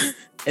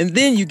 and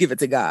then you give it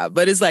to God.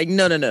 But it's like,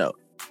 no,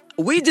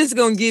 we just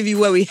gonna give you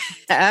what we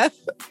have,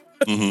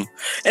 and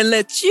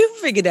let you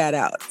figure that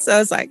out.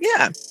 So it's like,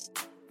 yeah.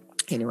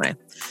 Anyway,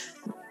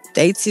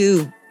 day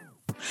 2.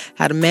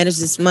 How to manage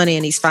this money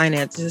and these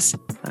finances,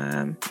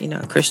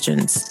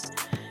 Christians'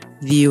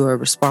 view or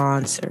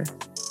response, or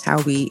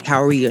how we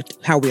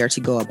are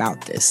to go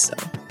about this.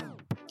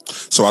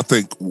 So I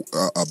think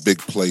a big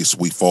place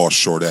we fall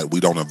short at, we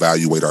don't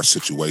evaluate our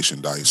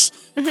situation, Dice.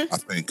 I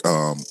think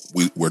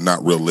we're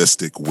not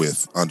realistic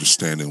with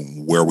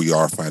understanding where we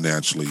are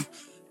financially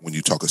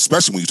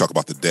especially when you talk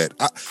about the debt.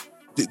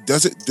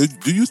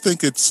 Do you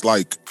think it's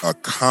like a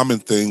common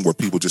thing where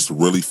people just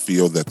really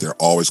feel that they're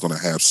always going to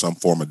have some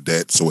form of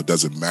debt, so it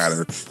doesn't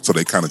matter, so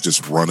they kind of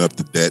just run up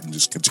the debt and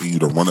just continue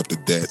to run up the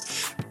debt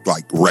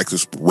like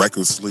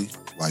recklessly?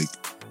 Like,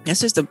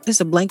 that's just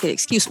a blanket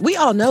excuse. We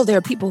all know there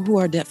are people who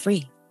are debt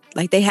free.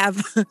 Like they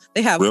have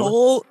really?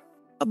 Whole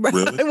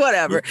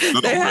whatever.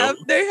 No, they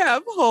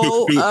have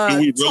whole.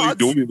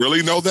 Do we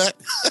really know that?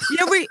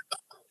 Yeah,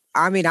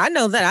 I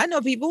know that. I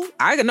know people.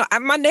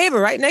 I'm my neighbor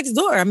right next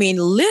door.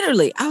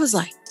 Literally, I was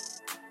like,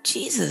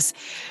 Jesus.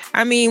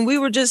 We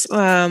were just,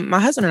 my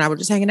husband and I were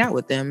just hanging out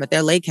with them at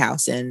their lake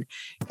house. And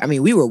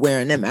we were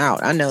wearing them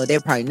out. I know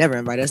they'll probably never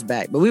invite us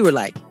back, but we were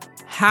like,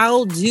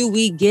 how do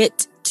we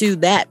get to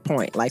that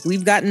point? Like,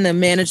 we've gotten the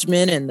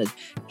management and the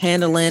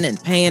handling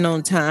and paying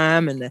on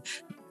time and the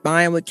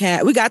buying with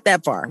cash. We got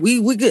that far.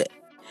 We good.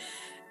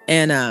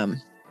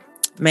 And,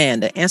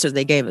 man, the answers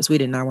they gave us, we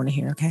did not want to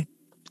hear. Okay.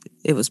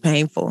 It was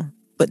painful,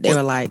 but they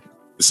were like,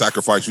 the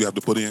sacrifice you have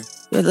to put in.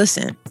 But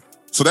listen.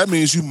 So that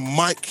means you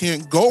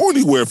can't go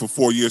anywhere for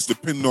 4 years,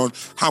 depending on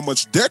how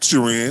much debt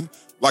you're in.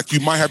 Like, you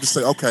might have to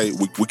say, okay,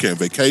 we can't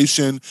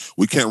vacation.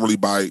 We can't really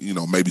buy,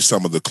 maybe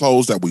some of the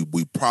clothes that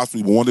we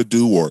possibly want to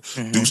do, or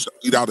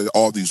eat out at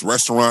all these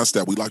restaurants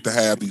that we like to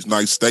have, these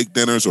nice steak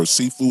dinners or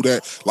seafood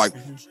at. Like,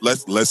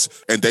 let's,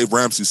 and Dave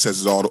Ramsey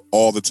says it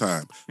all the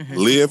time,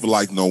 live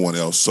like no one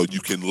else so you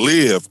can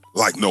live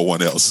like no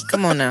one else.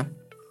 Come on now.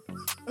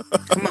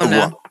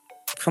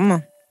 Come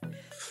on.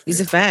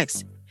 These are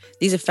facts.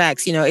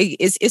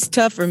 It's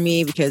tough for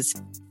me because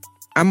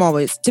I'm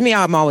always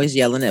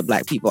yelling at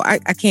Black people. I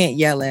can't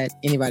yell at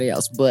anybody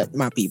else but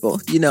my people,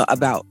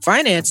 about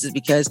finances,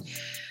 because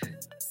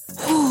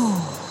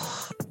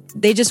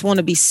they just want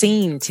to be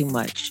seen too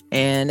much.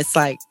 And it's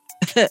like,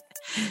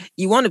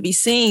 you want to be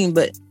seen,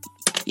 but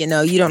you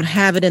don't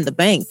have it in the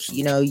bank.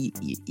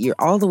 You're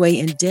all the way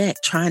in debt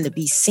trying to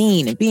be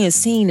seen, and being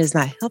seen is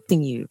not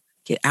helping you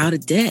get out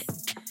of debt.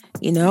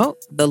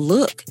 The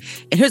look.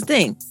 And here's the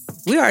thing.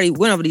 We already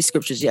went over these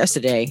scriptures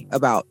yesterday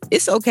about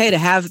it's okay to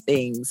have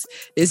things.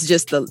 It's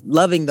just the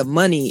loving the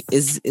money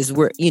is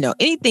where,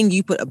 anything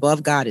you put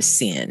above God is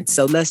sin.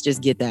 So let's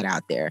just get that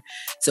out there.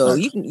 So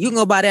you can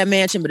go buy that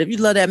mansion, but if you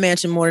love that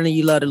mansion more than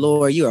you love the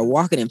Lord, you are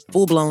walking in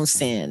full-blown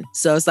sin.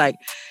 So it's like,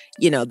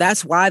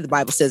 that's why the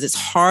Bible says it's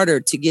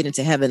harder to get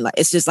into heaven. Like,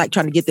 it's just like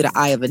trying to get through the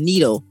eye of a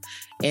needle.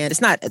 And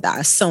it's not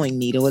a sewing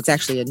needle. It's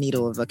actually a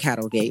needle of a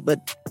cattle gate.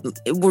 But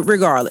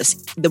regardless,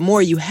 the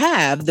more you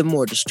have, the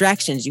more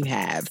distractions you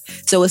have.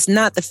 So it's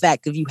not the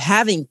fact of you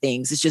having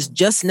things. It's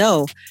just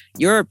know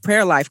your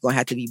prayer life going to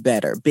have to be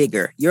better,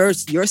 bigger. Your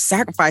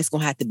sacrifice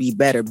going to have to be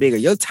better, bigger.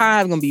 Your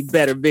tithe going to be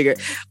better, bigger.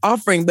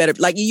 Offering better.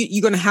 Like,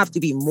 you're going to have to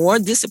be more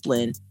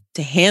disciplined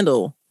to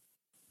handle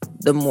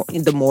the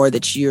more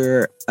that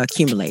you're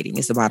accumulating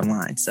is the bottom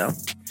line. So,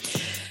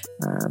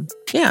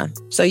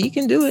 so you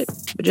can do it,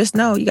 but just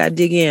know you got to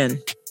dig in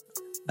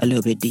a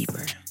little bit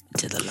deeper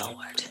to the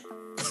Lord.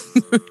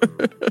 You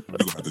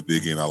have to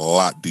dig in a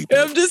lot deeper.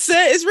 I'm just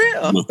saying, it's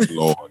real.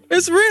 Lord.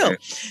 It's real.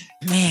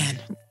 Man,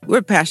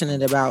 we're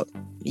passionate about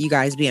you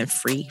guys being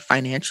free,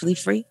 financially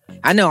free.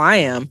 I know I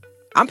am.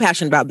 I'm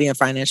passionate about being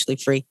financially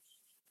free,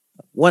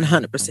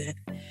 100%.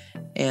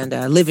 And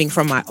living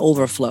from my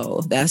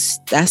overflow. That's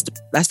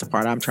the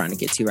part I'm trying to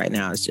get to right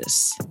now. It's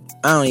just,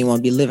 I don't even want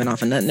to be living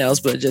off of nothing else,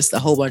 but just a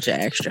whole bunch of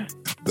extra.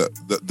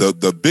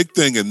 The big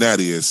thing in that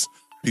is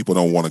people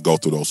don't want to go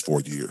through those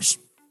 4 years.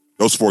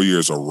 Those 4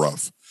 years are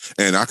rough.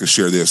 And I can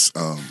share this.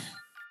 My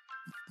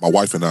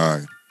wife and I,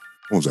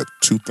 what was that,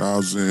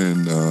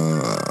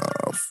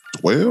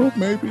 2012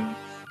 maybe?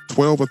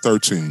 12 or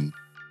 13.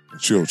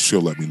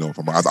 She'll let me know if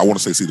I'm right. I want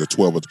to say it's either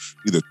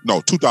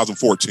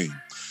 2014.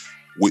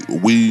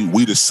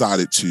 We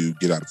decided to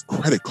get out of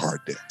credit card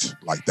debt.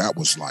 Like, that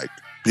was like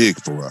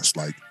big for us.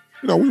 Like,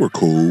 we were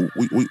cool.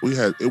 We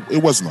had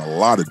it wasn't a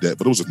lot of debt,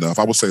 but it was enough.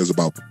 I would say it was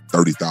about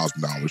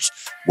 $30,000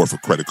 worth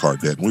of credit card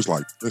debt. And we was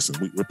like, listen,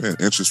 we're paying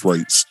interest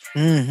rates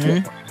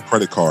on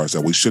credit cards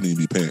that we shouldn't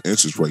even be paying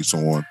interest rates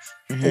on.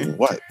 For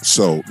what?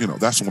 So,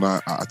 that's when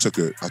I took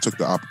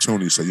the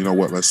opportunity to say, you know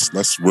what,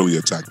 let's really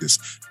attack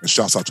this. And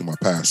shouts out to my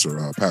pastor,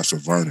 Pastor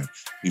Vernon.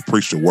 He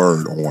preached a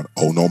word on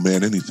owe no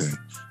man anything.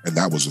 And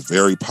that was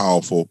very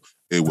powerful.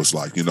 It was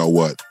like, you know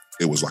what?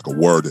 It was like a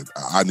word that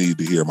I needed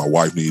to hear, my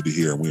wife needed to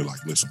hear, and we were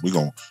like, listen, we're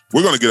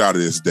gonna get out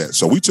of this debt.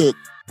 So we took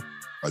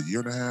a year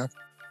and a half,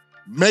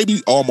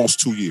 maybe almost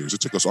 2 years. It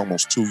took us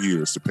almost 2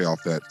 years to pay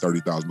off that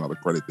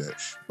 $30,000 credit debt.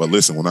 But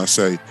listen, when I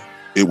say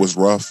it was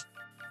rough,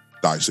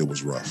 Dice, it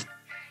was rough.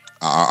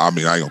 I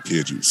mean, I ain't gonna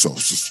kid you. So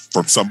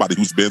from somebody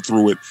who's been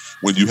through it,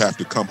 when you have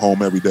to come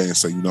home every day and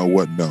say, you know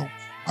what, no,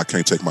 I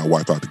can't take my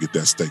wife out to get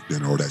that steak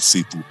dinner or that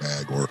seafood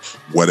bag or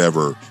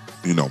whatever,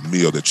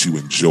 meal that you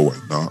enjoy.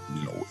 No,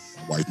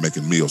 wife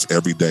making meals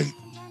every day.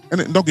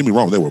 And don't get me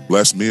wrong, they were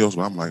blessed meals,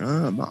 but I'm like,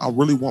 no, I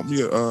really want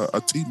me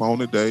a T-bone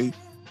today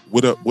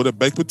with a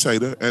baked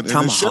potato and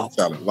a shell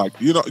salad. Like,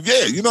 you know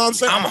what I'm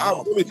saying?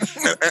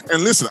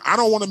 And listen, I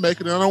don't want to make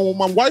it, and I don't want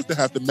my wife to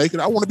have to make it.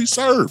 I want to be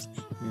served.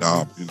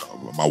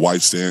 My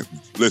wife said,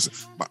 listen,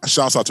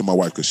 shouts out to my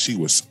wife because she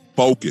was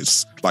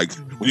focused. Like,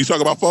 when you talk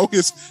about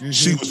focus,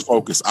 she was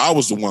focused. I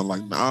was the one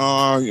like,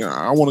 nah,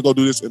 I want to go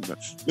do this. And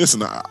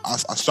listen, I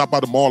stopped by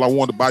the mall. I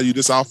wanted to buy you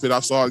this outfit. I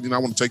saw, I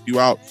want to take you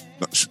out.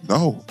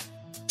 No,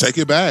 take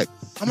it back.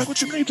 I'm like,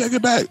 what you mean take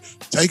it back?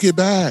 Take it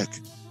back.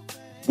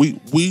 We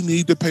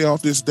need to pay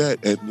off this debt.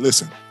 And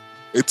listen,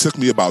 it took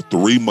me about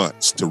 3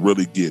 months to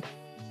really get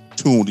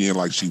tuned in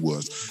like she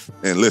was.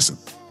 And listen,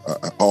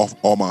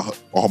 all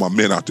my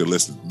men out there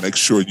listening, make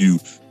sure you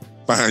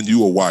find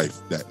you a wife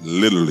that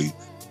literally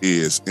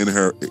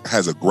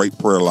has a great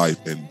prayer life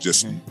and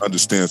just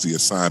understands the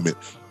assignment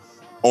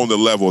on the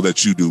level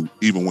that you do,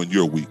 even when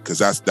you're weak. Because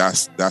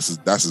that's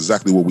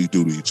exactly what we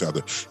do to each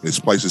other. There's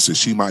places that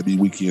she might be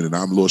weak in and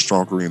I'm a little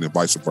stronger in, and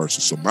vice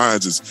versa. So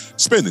mine's is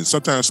spending.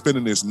 Sometimes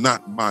spending is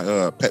not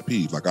my pet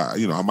peeve. Like I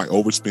might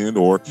overspend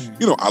or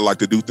I like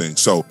to do things.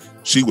 So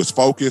she was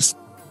focused.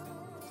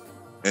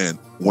 And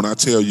when I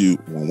tell you,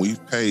 when we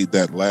paid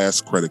that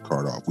last credit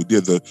card off, we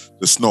did the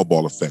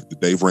snowball effect, the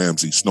Dave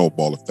Ramsey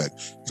snowball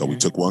effect. So we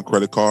took one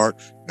credit card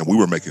and we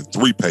were making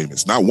 3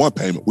 payments, not one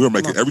payment. We were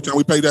making, every time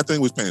we paid that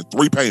thing, we was paying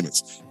 3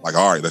 payments. Like,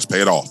 all right, let's pay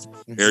it off.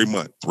 Every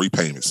month, 3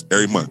 payments.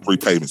 Every month, 3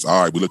 payments.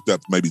 All right, we looked up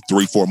maybe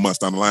 3-4 months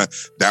down the line.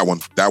 That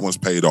one's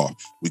paid off.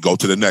 We go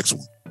to the next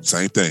one.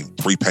 Same thing,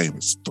 3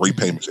 payments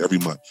every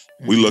month.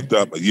 We looked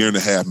up a year and a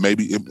half,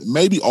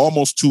 maybe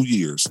almost 2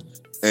 years.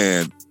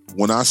 And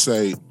when I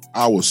say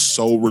I was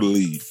so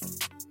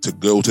relieved to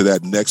go to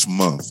that next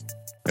month,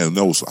 and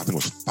I think it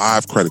was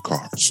 5 credit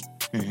cards.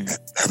 And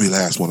every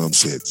last one of them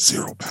said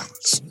 0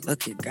 balance.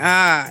 Look at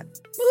God.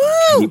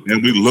 Woo!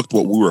 And we looked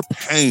what we were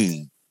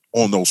paying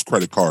on those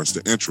credit cards,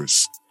 the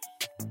interest,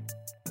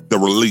 the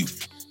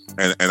relief.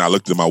 And I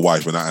looked at my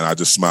wife and I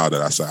just smiled at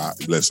her. I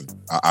said, listen,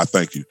 I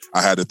thank you.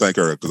 I had to thank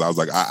her because I was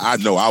like, I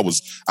know I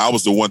was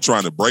the one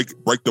trying to break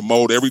the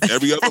mold every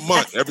other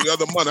month. Every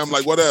other month, I'm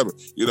like, whatever.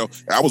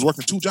 I was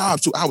working 2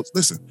 jobs too.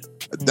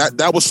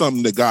 That was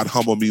something that God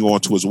humbled me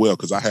onto as well,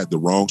 because I had the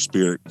wrong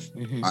spirit.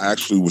 I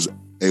actually was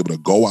able to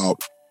go out,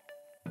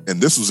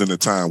 and this was in a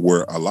time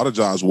where a lot of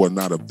jobs were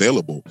not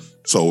available.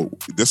 So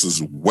this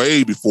is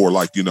way before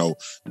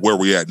where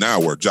we at now,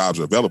 where jobs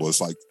are available.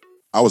 It's like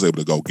I was able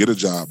to go get a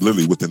job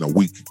literally within a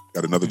week,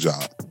 got another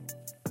job,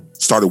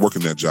 started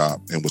working that job,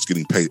 and was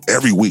getting paid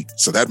every week.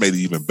 So that made it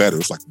even better.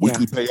 It's like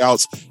weekly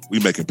payouts. We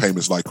making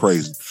payments like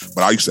crazy.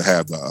 But I used to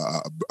have,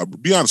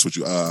 be honest with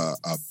you,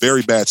 a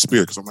very bad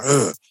spirit, because I'm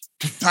like,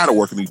 tired of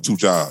working these 2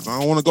 jobs. I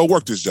don't want to go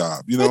work this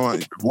job.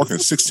 I'm working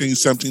 16,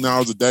 17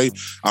 hours a day.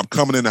 I'm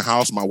coming in the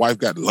house. My wife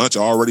got lunch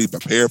already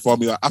prepared for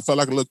me. I felt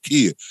like a little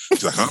kid.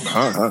 She's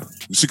like,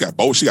 She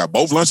got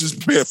both lunches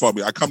prepared for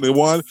me. I come to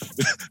one,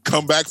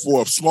 come back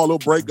for a small little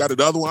break, got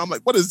another one. I'm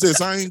like, what is this?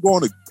 I ain't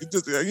going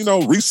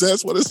to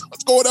recess.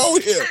 What's going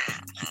on here?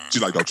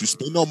 She's like, don't you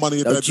spend no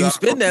money at that job. Don't you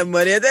spend that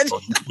money at that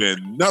job. Don't you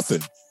spend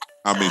nothing.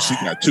 I mean, she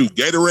got 2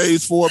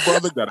 Gatorades for her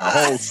brother, got a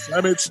whole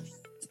sandwich,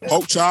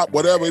 pork chop,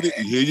 whatever it is.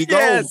 Here you go.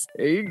 Yes,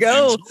 here you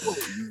go.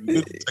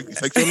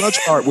 Take your lunch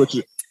card with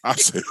you. I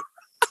said,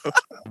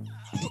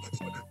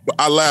 but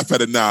I laugh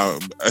at it now,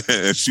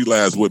 and she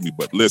laughs with me.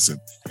 But listen,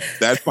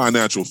 that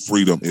financial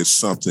freedom is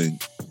something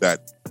that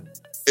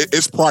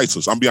it's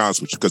priceless. I'm be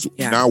honest with you, because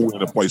now we're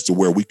in a place to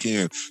where we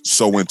can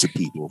sow into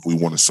people if we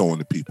want to sow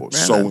into people,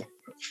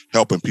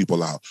 helping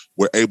people out.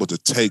 We're able to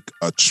take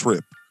a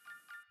trip,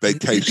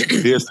 vacation,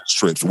 business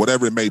trips,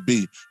 whatever it may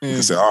be. You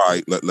can say, all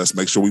right, let's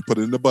make sure we put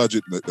it in the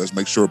budget. Let's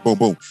make sure, boom,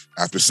 boom.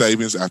 After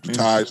savings, after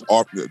tithes,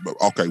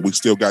 okay, we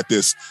still got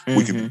this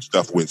we can do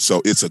stuff with.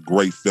 So it's a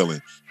great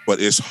feeling, but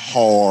it's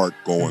hard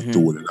going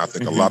through it. And I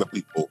think a lot of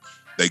people,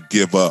 they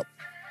give up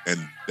and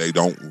they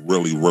don't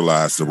really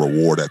realize the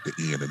reward at the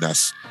end. And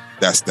that's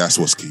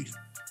what's key.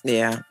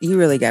 Yeah, you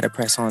really got to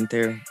press on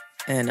through.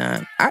 And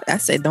I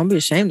say, don't be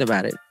ashamed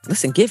about it.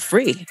 Listen, get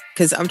free,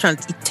 because I'm trying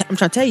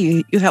to tell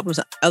you, you help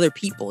other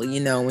people. You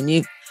know, when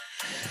you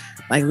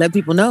like let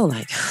people know,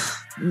 like,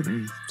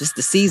 just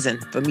the season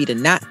for me to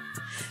not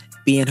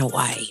be in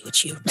Hawaii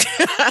with you.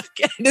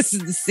 Okay, this is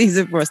the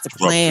season for us to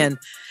plan.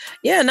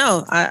 Yeah,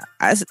 no, I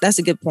that's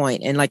a good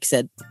point. And like I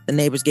said, the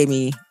neighbors gave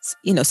me,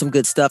 some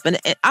good stuff. And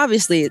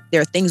obviously there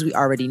are things we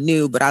already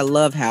knew, but I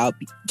love how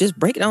just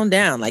break it on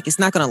down. Like, it's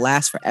not going to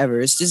last forever.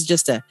 It's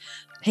just a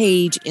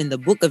page in the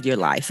book of your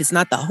life. It's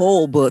not the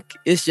whole book.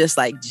 It's just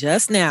like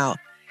just now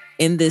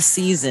in this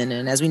season.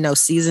 And as we know,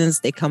 seasons,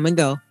 they come and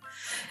go,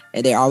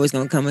 and they're always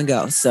going to come and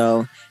go.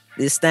 So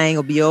this thing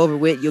will be over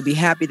with. You'll be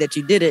happy that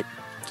you did it.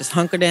 Just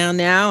hunker down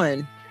now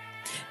and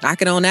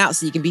knock it on out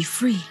so you can be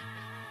free.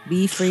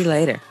 Be free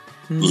later.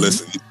 Mm-hmm.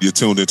 Listen, you're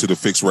tuned into the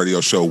Fix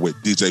Radio Show with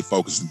DJ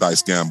Focus and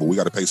Dice Gamble. We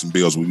got to pay some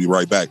bills. We'll be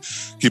right back.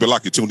 Keep it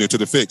locked. You're tuned into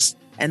the Fix.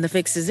 And the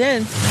Fix is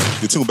in.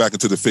 You're tuned back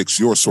into the Fix,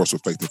 your source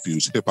of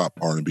faith-infused hip-hop,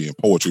 R&B, and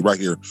poetry right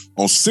here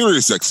on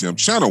Sirius XM,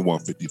 channel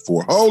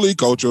 154, Holy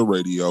Culture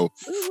Radio.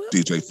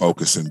 DJ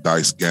Focus and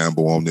Dice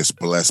Gamble on this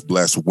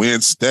blessed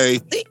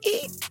Wednesday.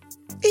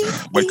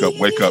 Wake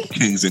up,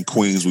 kings and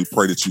queens. We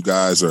pray that you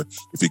guys are,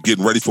 if you're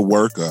getting ready for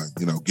work,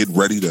 getting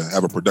ready to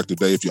have a productive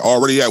day. If you're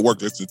already at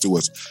work listening to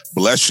us,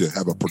 bless you.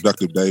 Have a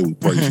productive day. We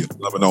pray you're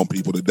loving on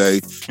people today,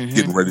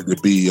 getting ready to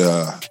be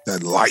that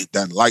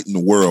light in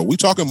the world. We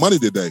talking money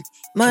today.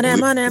 Money.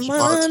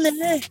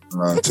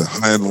 To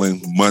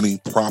handling money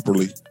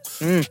properly.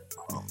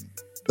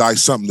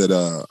 Dice, something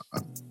that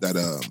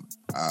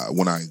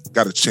when I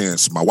got a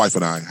chance, my wife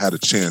and I had a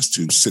chance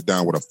to sit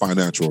down with a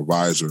financial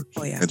advisor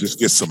and just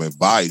get some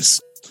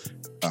advice.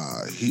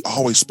 He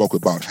always spoke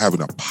about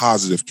having a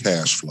positive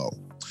cash flow.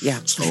 Yeah.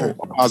 So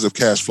a positive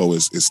cash flow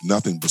is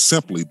nothing but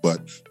simply,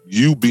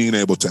 you being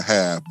able to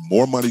have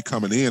more money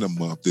coming in a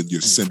month than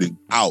you're sending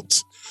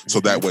out. So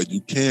that way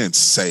you can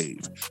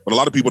save. But a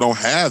lot of people don't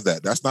have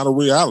that. That's not a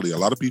reality. A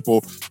lot of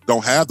people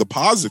don't have the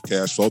positive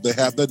cash flow. They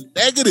have the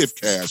negative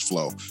cash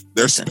flow.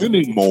 They're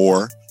spending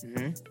more,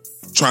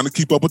 trying to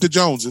keep up with the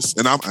Joneses.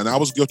 And I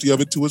was guilty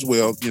of it too as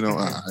well,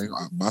 I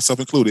myself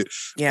included.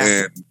 Yeah.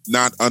 And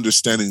not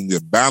understanding the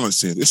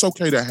balancing. It's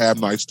okay to have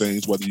nice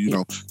things, whether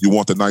you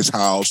want the nice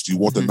house, you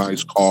want the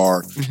nice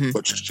car,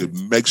 but you should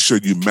make sure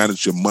you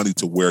manage your money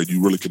to where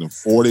you really can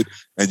afford it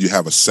and you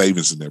have a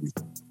savings and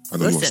everything.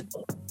 Listen.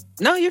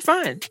 No, you're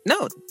fine.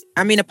 No,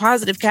 I mean, a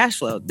positive cash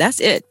flow. That's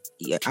it.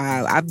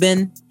 I've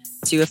been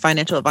to a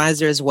financial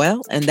advisor as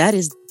well. And that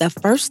is the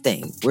first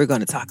thing we're going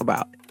to talk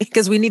about,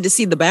 because we need to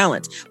see the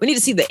balance. We need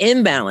to see the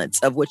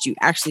imbalance of what you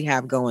actually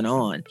have going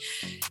on.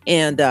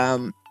 And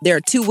there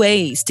are two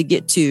ways to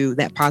get to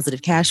that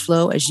positive cash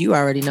flow, as you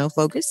already know,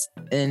 Focus.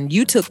 And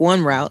you took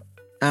one route,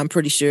 I'm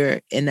pretty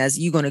sure. And as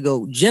you're going to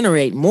go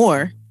generate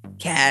more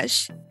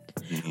cash,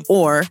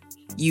 or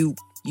you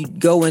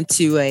go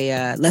into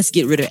a let's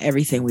get rid of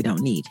everything we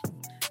don't need.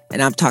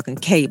 And I'm talking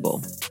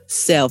cable,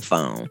 cell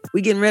phone.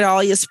 We getting rid of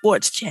all your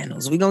sports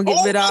channels. We're going to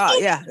get rid of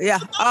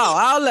all,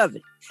 all of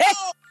it.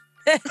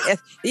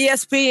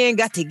 ESPN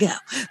got to go.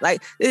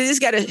 Like, we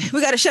got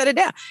to shut it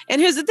down. And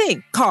here's the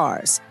thing,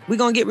 cars. We're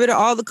going to get rid of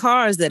all the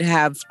cars that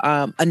have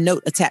a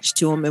note attached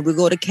to them, and we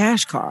go to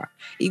cash car.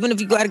 Even if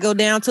you got to go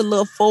down to a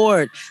little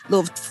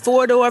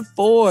four-door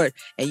Ford,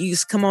 and you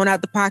just come on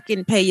out the pocket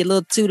and pay your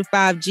little 2 to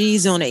 5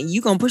 G's on it, and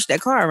you're going to push that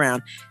car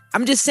around.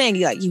 I'm just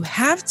saying, like, you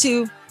have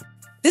to.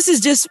 This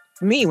is just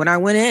me. When I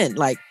went in,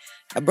 like,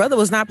 a brother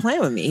was not playing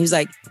with me. He was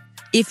like,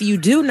 if you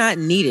do not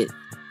need it,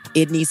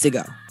 it needs to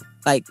go.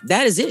 Like,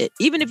 that is it.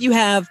 Even if you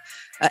have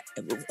a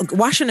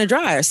washer and a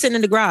dryer sitting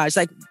in the garage,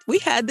 like we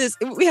had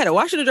a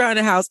washer and a dryer in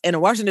the house and a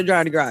washer and a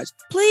dryer in the garage.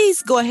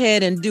 Please go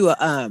ahead and do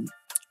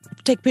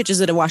take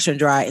pictures of the washer and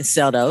dryer and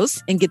sell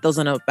those and get those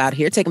on up out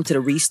here. Take them to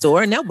the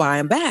restore and they'll buy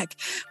them back.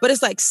 But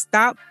it's like,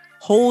 stop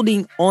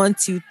holding on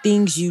to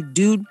things you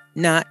do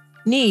not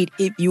need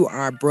if you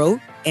are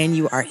broke and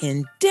you are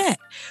in debt.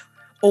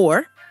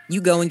 Or you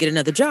go and get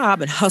another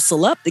job and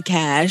hustle up the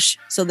cash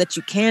so that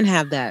you can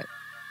have that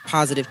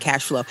positive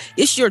cash flow.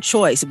 It's your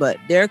choice, but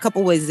there are a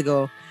couple ways to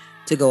go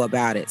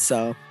about it.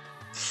 So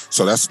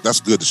that's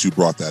good that you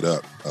brought that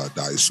up,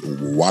 Dice.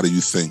 Why do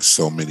you think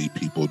so many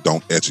people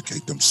don't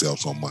educate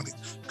themselves on money?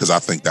 Because I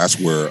think that's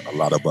where a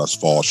lot of us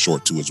fall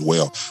short too as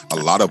well. A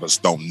lot of us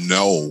don't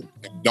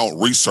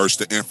research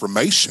the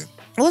information.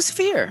 Well, it's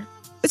fear.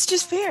 It's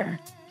just fear.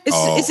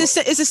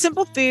 It's a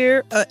simple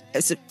fear.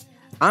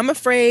 I'm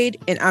afraid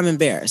and I'm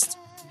embarrassed.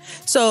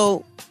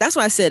 So that's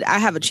why I said I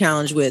have a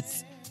challenge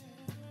with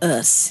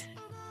us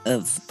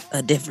of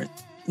a different,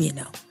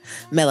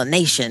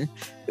 melanation,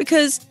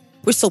 because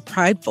we're so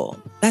prideful.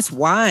 That's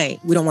why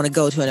we don't want to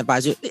go to an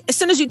advisor. As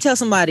soon as you tell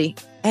somebody,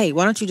 hey,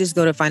 why don't you just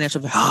go to a financial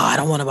advisor? I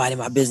don't want nobody in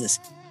my business.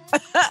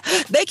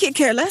 They can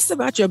care less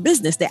about your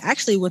business. They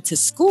actually went to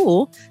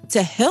school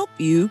to help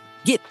you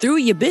get through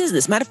your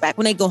business. Matter of fact,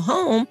 when they go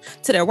home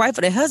to their wife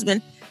or their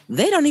husband,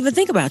 they don't even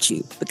think about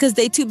you because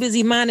they too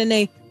busy minding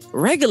their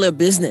regular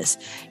business.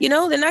 You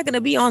know, they're not going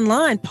to be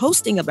online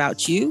posting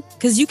about you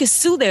because you can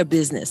sue their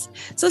business.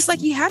 So it's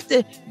like you have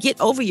to get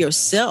over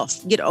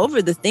yourself, get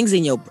over the things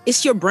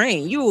it's your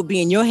brain. You will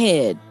be in your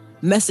head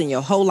messing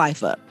your whole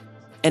life up.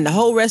 And the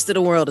whole rest of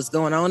the world is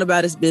going on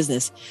about its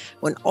business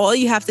when all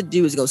you have to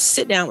do is go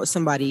sit down with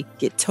somebody,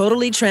 get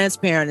totally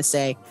transparent and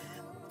say,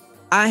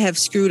 I have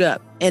screwed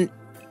up. And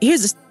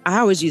I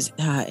always use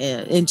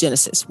in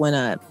Genesis when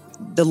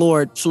the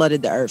Lord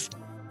flooded the earth.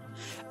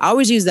 I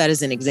always use that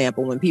as an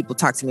example when people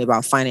talk to me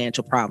about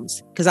financial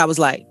problems. Because I was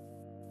like,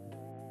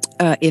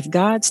 if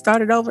God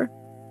started over,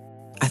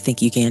 I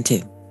think you can too.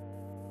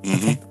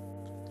 Mm-hmm. Okay.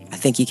 I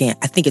think you can.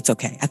 I think it's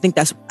okay. I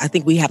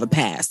think we have a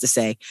pass to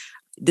say,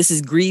 this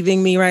is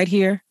grieving me right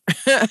here.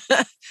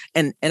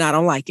 and I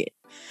don't like it.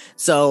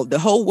 So the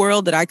whole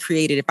world that I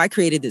created, if I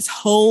created this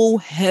whole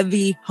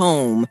heavy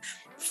home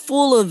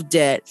full of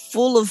debt,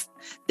 full of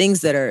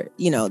things that are,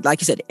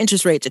 like you said,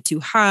 interest rates are too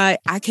high.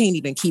 I can't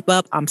even keep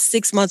up. I'm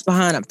 6 months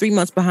behind. I'm 3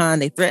 months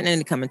behind. They threatening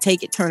to come and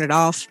take it, turn it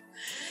off.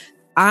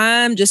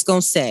 I'm just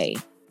going to say,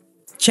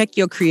 check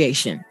your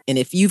creation. And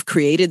if you've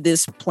created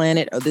this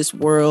planet or this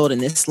world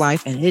and this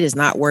life and it is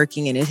not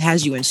working and it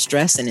has you in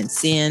stress and in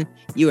sin,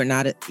 you're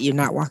not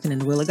walking in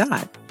the will of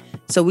God.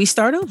 So we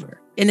start over.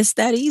 And it's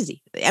that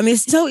easy. I mean,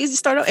 it's so easy to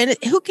start over. And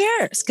who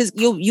cares? Because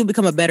you'll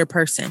become a better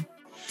person.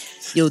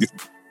 You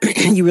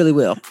really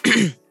will.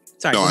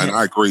 Sorry. No, and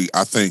I agree.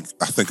 I think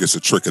it's a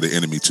trick of the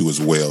enemy too, as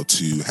well,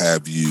 to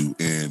have you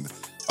in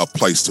a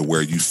place to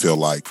where you feel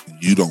like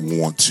you don't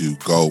want to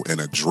go and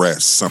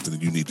address something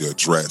that you need to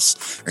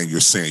address, and you're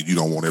saying you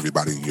don't want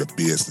everybody in your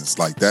business.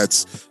 Like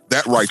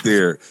that right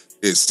there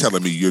is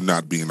telling me you're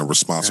not being a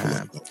responsible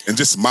adult. And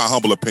just my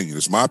humble opinion,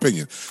 it's my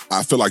opinion.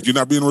 I feel like you're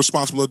not being a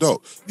responsible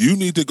adult. You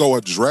need to go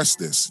address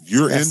this.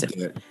 You're in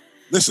debt.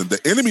 Listen, the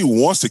enemy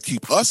wants to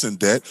keep us in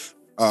debt.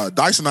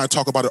 Dice and I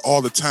talk about it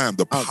all the time,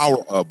 the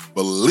power of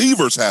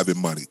believers having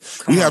money.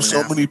 We have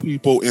so many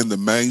people in the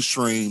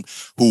mainstream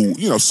who,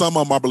 some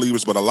of them are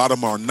believers, but a lot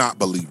of them are not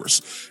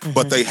believers. Mm-hmm.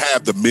 But they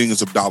have the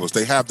millions of dollars.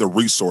 They have the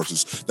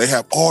resources. They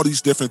have all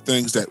these different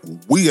things that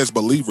we as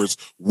believers,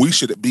 we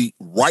should be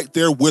right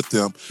there with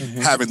them,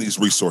 having these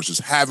resources,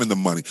 having the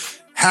money,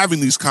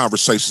 having these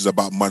conversations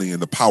about money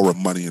and the power of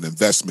money and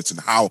investments and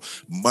how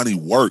money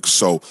works.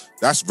 So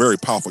that's very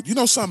powerful.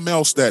 Something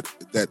else that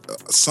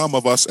some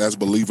of us as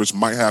believers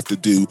might have to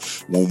do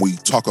when we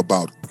talk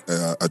about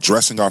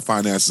addressing our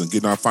finances and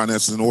getting our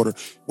finances in order,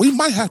 we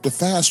might have to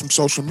fast from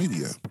social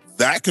media.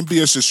 That can be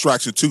a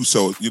distraction too.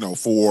 So,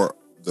 for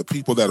the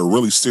people that are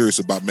really serious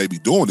about maybe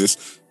doing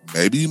this,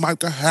 maybe you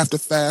might have to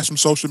fast from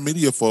social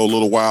media for a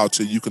little while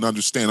till you can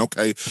understand,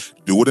 okay,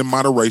 do it in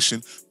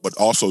moderation, but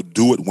also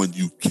do it when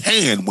you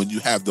can, when you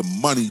have the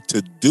money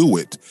to do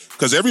it.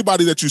 Because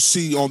everybody that you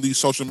see on these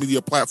social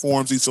media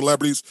platforms, these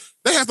celebrities,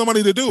 they have the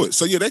money to do it.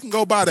 So yeah, they can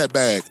go buy that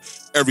bag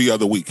every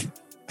other week.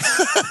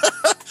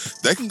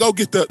 They can go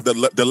get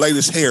the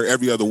latest hair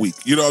every other week.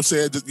 You know what I'm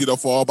saying?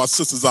 Just, for all my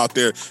sisters out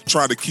there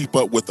trying to keep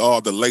up with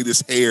all the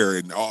latest hair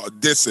and all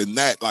this and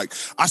that. Like,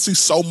 I see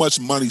so much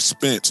money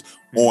spent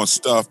on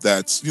stuff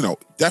that's,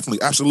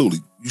 definitely, absolutely.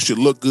 You should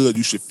look good.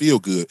 You should feel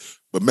good,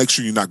 but make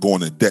sure you're not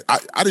going in debt.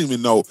 I didn't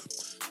even know.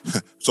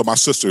 So my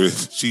sister,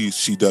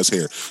 she does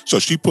hair. So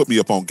she put me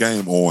up on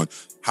game on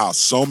how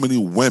so many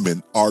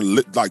women are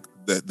like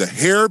the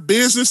hair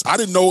business. I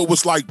didn't know it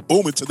was like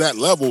booming to that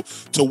level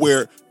to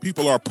where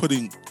people are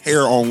putting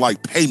hair on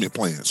like payment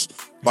plans.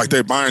 Like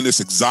they're buying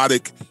this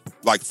exotic,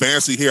 like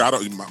fancy hair.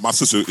 My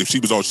sister, if she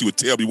was on, she would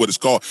tell me what it's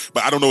called,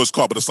 but I don't know what it's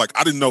called. But it's like,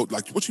 I didn't know,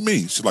 like, what you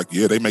mean? She's like,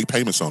 yeah, they make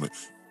payments on it.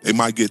 They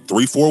might get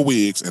 3-4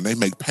 wigs and they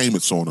make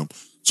payments on them.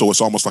 So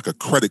it's almost like a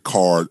credit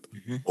card,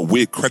 a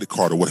wig credit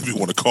card or whatever you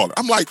want to call it.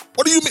 I'm like,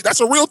 what do you mean?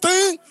 That's a real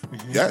thing?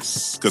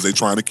 Yes, because they're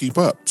trying to keep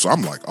up. So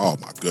I'm like, oh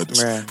my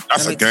goodness. Bruh,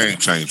 that's a game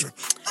changer.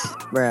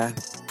 Bruh.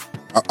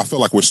 I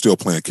feel like we're still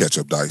playing catch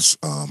up dice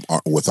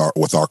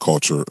with our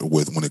culture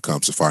when it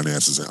comes to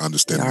finances and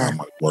understanding how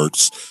money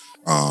works.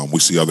 We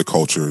see other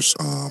cultures,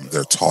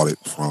 they're taught it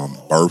from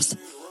birth.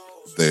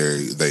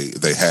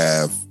 They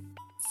have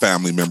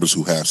family members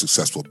who have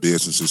successful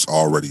businesses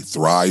already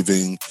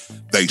thriving.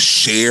 They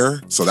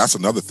share. So that's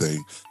another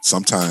thing.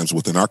 Sometimes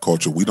within our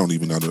culture, we don't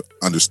even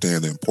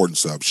understand the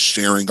importance of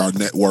sharing our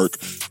network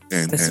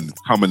and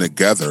coming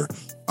together.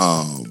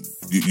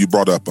 You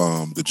brought up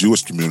the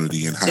Jewish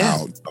community and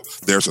how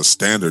there's a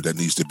standard that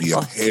needs to be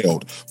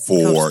upheld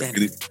for.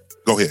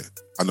 Go ahead.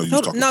 I know you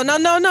was talking. No.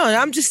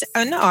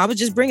 I was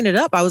just bringing it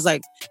up. I was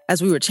like,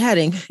 as we were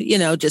chatting,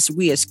 just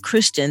we as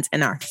Christians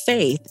and our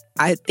faith,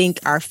 I think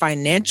our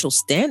financial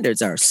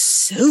standards are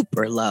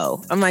super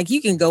low. I'm like,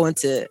 you can go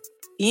into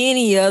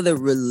any other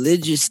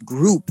religious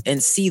group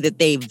and see that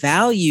they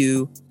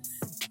value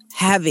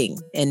having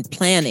and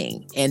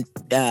planning and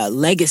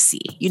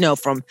legacy,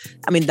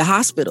 the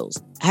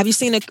hospitals. Have you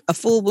seen a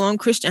full-blown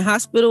Christian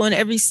hospital in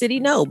every city?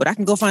 No, but I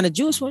can go find a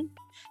Jewish one.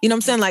 You know what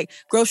I'm saying? Like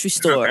grocery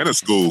store. And a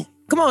school.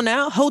 Come on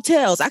now,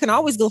 hotels. I can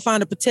always go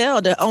find a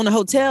Patel to own a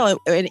hotel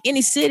in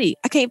any city.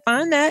 I can't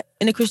find that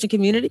in a Christian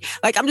community.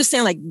 Like, I'm just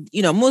saying, like,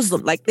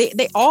 Muslim, like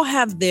they all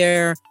have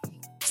their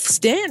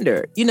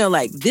standard. You know,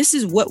 like this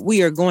is what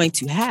we are going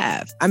to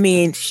have. I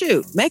mean,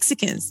 shoot,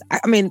 Mexicans,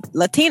 I mean,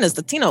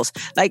 Latinos,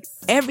 like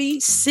every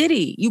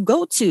city you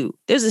go to,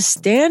 there's a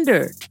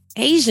standard.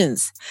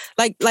 Asians,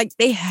 like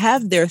they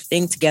have their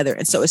thing together.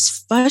 And so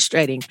it's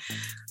frustrating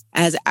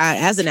as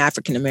an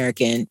African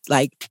American,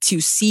 like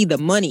to see the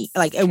money,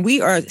 like, and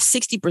we are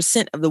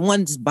 60% of the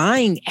ones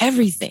buying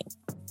everything.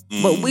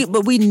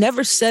 But we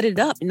never set it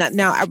up.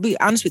 Now, I'll be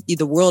honest with you,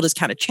 the world is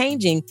kind of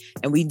changing,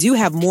 and we do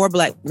have more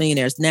Black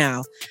millionaires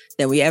now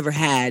than we ever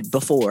had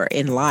before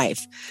in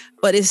life.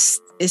 But it's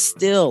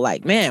still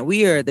like, man,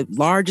 we are the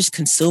largest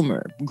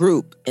consumer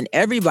group, and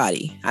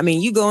everybody. I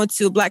mean, you go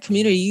into a Black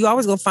community, you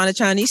always gonna find a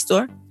Chinese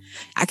store.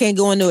 I can't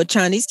go into a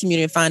Chinese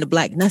community and find a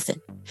Black nothing.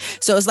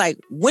 So it's like,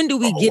 when do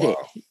we get it?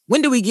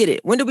 When do we get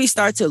it? When do we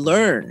start to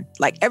learn?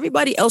 Like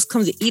everybody else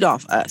comes to eat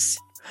off us.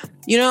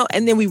 You know,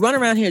 and then we run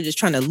around here just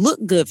trying to look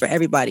good for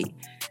everybody.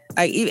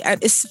 Like,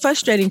 it's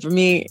frustrating for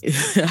me.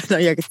 I know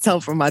you can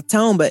tell from my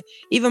tone, but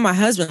even my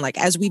husband, like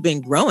as we've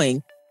been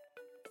growing,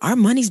 our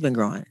money's been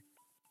growing,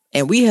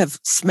 and we have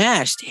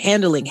smashed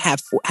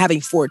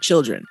having 4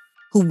 children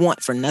who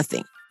want for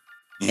nothing.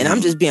 And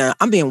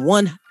I'm being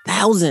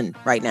 1,000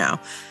 right now.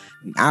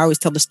 I always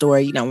tell the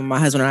story, you know, when my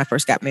husband and I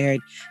first got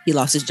married, he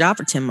lost his job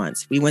for 10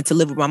 months. We went to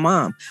live with my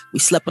mom. We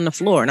slept on the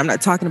floor, and I'm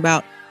not talking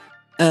about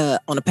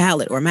on a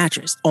pallet or a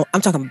mattress. Oh,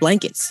 I'm talking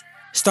blankets.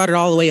 Started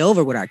all the way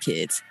over with our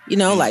kids. You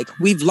know, like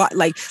we've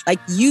like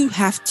you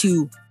have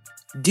to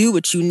do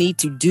what you need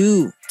to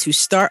do to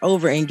start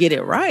over and get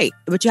it right.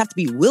 But you have to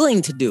be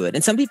willing to do it.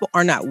 And some people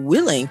are not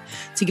willing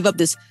to give up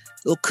this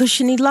little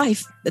cushiony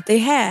life that they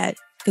had,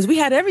 because we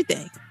had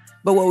everything.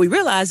 But what we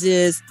realize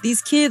is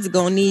these kids are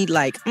going to need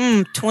like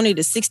 20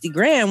 to 60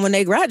 grand when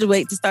they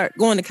graduate to start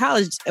going to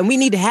college. And we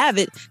need to have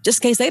it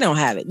just in case they don't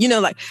have it. You know,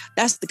 like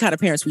that's the kind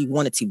of parents we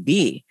want it to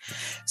be.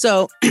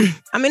 So,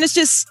 I mean, it's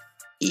just,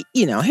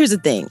 you know, here's the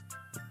thing.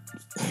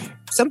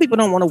 Some people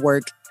don't want to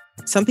work.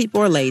 Some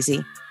people are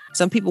lazy.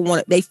 Some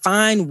people they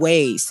find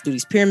ways to do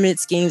these pyramid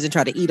schemes and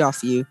try to eat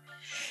off you.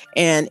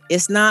 And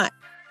it's not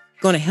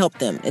going to help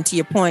them. And to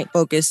your point,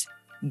 Focus,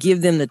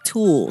 give them the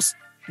tools.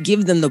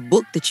 Give them the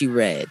book that you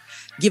read.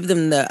 Give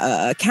them the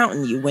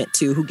accountant you went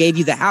to who gave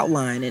you the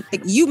outline. And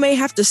you may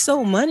have to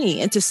sow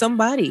money into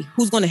somebody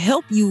who's going to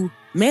help you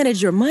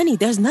manage your money.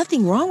 There's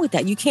nothing wrong with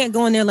that. You can't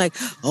go in there like,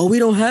 oh, we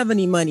don't have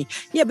any money.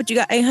 Yeah, but you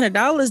got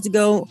 $800 to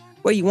go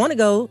where you want to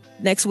go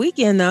next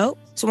weekend, though.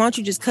 So why don't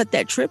you just cut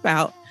that trip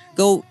out?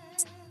 Go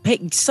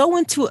sow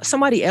into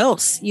somebody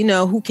else, you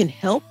know, who can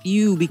help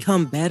you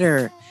become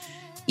better,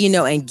 you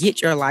know, and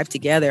get your life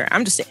together.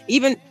 I'm just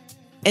saying,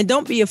 and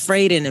don't be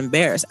afraid and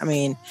embarrassed. I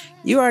mean,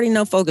 you already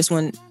know, Focus,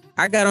 when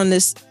I got on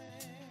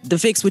the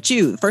fix with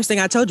you, the first thing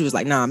I told you was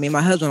like, nah, me and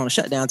my husband on a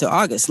shutdown till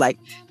August. Like,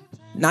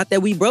 not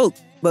that we broke,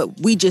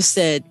 but we just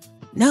said,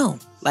 no,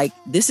 like,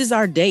 this is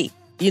our date.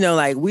 You know,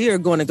 like, we are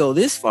going to go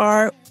this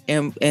far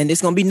and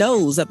it's going to be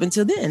no's up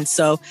until then.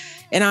 So,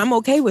 and I'm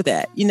okay with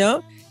that. You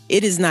know,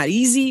 it is not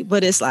easy,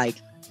 but it's like,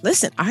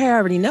 listen, I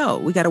already know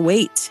we got to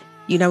wait.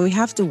 You know, we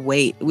have to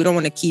wait. We don't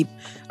want to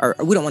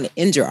we don't want to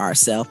injure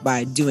ourselves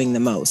by doing the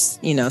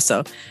most, you know,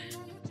 so.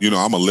 You know,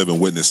 I'm a living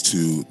witness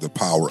to the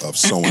power of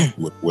sowing.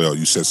 Well,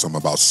 you said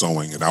something about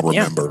sowing, and I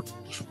remember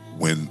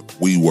when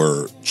we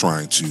were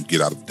trying to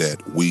get out of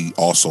debt, we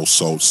also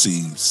sowed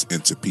seeds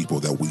into people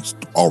that we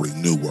already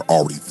knew were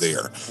already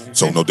there.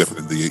 So no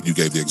different than you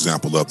gave the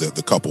example of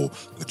the couple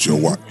that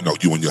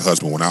you and your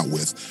husband went out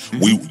with.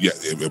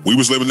 If we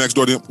was living next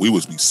door to them, we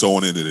would be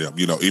sowing into them.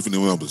 You know, even if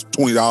it was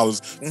 $20,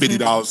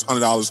 $50,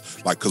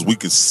 $100, like, because we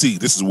could see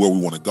this is where we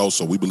want to go.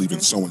 So we believe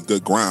in sowing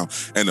good ground.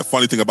 And the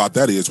funny thing about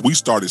that is we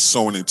started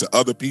sowing into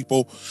other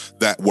people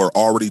that were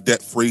already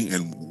debt free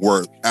and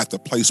were at the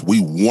place we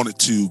wanted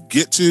to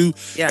get to.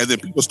 Yeah. And then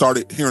people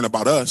started hearing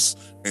about us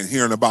and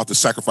hearing about the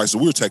sacrifices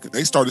we were taking.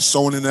 They started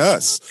sowing into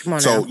us.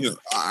 So, you know,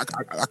 I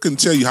couldn't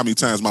tell you how many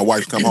times my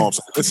wife come home and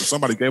say, listen,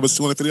 somebody gave us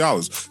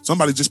 $250.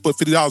 Somebody just put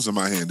 $50 in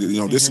my hand, you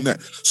know, this and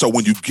that. So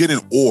when you get in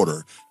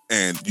order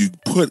and you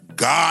put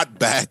God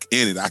back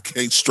in it, I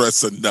can't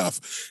stress enough.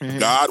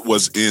 God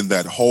was in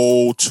that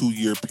whole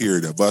 2-year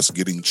period of us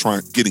getting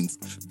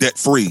debt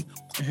free.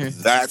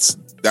 That's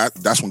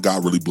when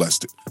God really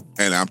blessed it.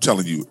 And I'm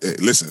telling you,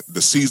 listen,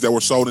 the seeds that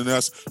were sold in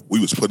us, we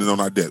was putting it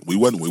on our debt. We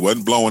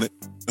wasn't blowing it.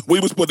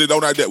 We was putting it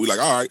on our debt. We like,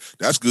 all right,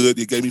 that's good.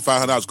 You gave me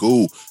 $500.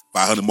 Cool.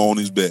 $500 more on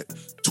this debt.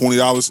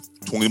 $20,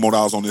 $20 more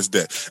on this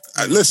debt.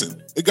 Listen,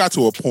 it got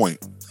to a point.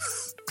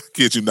 I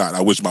kid you not.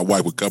 I wish my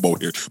wife would come over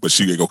here, but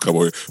she ain't gonna come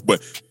over here.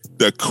 But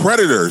the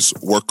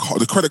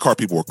the credit card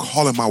people were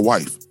calling my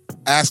wife,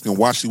 asking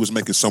why she was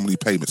making so many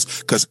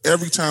payments. Because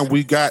every time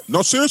we got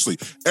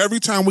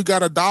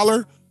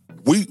 $1,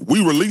 we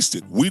released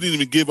it. We didn't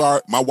even give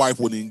my wife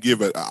wouldn't even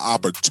give it an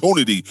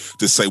opportunity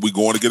to say we're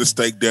going to get a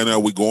steak dinner,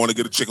 we're going to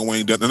get a chicken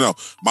wing dinner. No.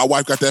 My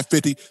wife got that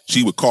 50.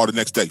 She would call the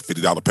next day,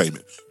 $50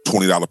 payment,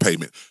 $20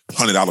 payment,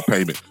 $100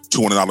 payment,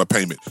 $200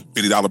 payment,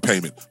 $50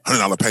 payment,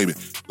 $100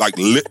 payment. Like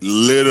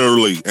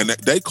literally. And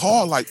they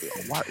call like,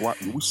 why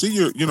we see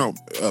you're,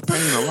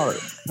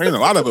 paying a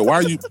lot of it. Why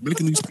are you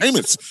making these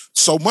payments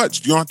so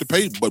much? You don't have to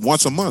pay but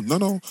once a month.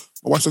 No.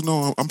 My wife said,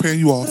 no, I'm paying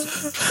you off.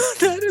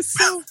 That is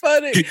so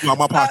funny. Keep you out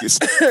my pockets.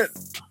 Go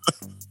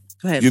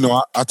ahead.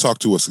 I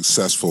talked to a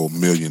successful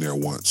millionaire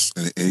once,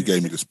 and he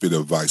gave me this bit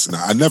of advice. And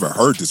I never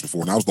heard this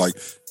before. And I was like,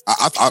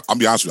 I'll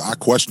be honest with you, I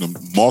questioned him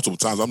multiple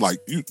times. I'm like,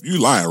 you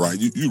lying, right?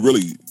 You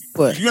really,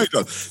 what? You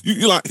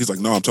lying. He's like,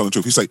 no, I'm telling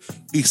the truth.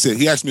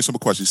 He asked me a simple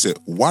question. He said,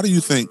 why do you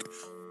think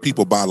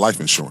people buy life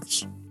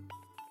insurance?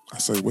 I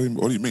say,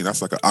 what do you mean?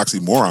 That's like an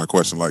oxymoron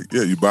question. Like,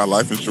 yeah, you buy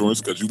life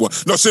insurance because you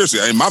want... No,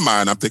 seriously, in my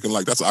mind, I'm thinking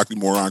like, that's an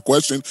oxymoron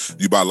question.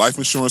 You buy life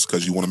insurance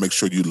because you want to make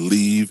sure you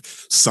leave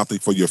something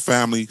for your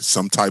family,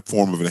 some type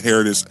form of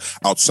inheritance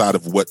outside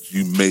of what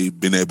you may have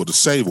been able to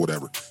save or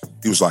whatever.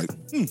 He was like,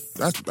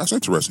 that's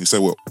interesting. He said,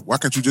 well, why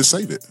can't you just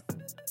save it?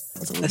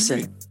 I said, what do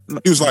you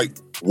mean? He was like,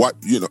 what,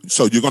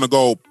 so you're going to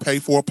go pay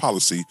for a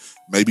policy,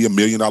 maybe $1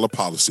 million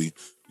policy.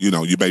 You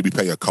maybe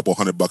pay a couple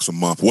 $100 a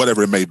month,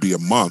 whatever it may be a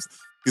month.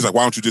 He's like,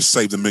 why don't you just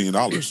save the $1 million?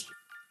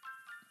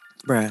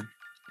 Bruh.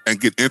 And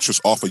get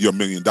interest off of your $1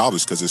 million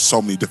because there's so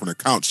many different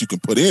accounts you can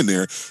put in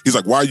there. He's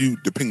like, why are you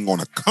depending on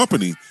a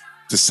company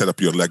to set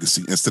up your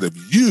legacy instead of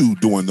you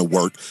doing the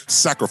work,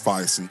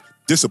 sacrificing,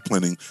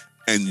 disciplining,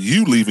 and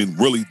you leaving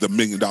really the $1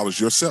 million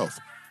yourself?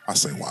 I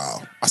say,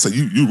 wow. I say,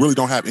 you really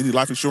don't have any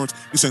life insurance?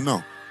 He said,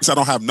 no. He said,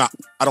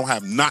 I don't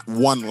have not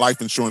one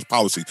life insurance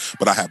policy,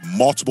 but I have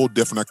multiple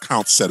different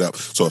accounts set up.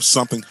 So if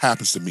something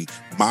happens to me,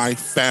 my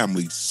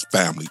family's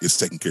family is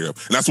taken care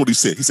of. And that's what he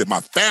said. He said,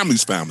 my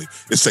family's family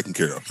is taken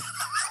care of.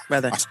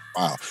 Brother. I said,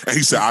 wow. And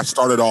he said, I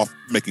started off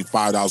making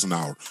 $5 an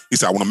hour. He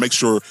said, I want to make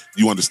sure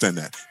you understand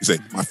that. He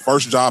said, my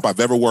first job I've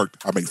ever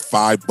worked, I made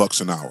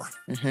 $5 an hour.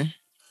 Mm-hmm.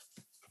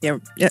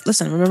 Yeah.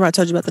 Listen, remember I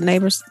told you about the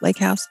neighbor's lake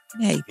house?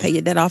 Yeah, you pay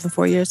your debt off in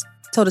 4 years.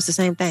 Told us the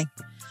same thing.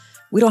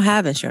 We don't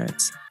have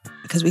insurance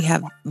because we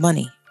have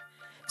money.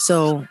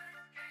 So,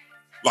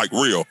 like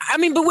real. I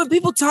mean, but when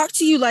people talk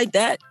to you like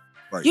that,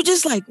 right, you're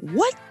just like,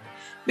 what?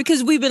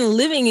 Because we've been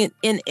living in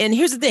and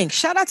here's the thing.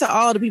 Shout out to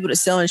all the people that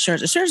sell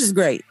insurance. Insurance is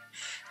great.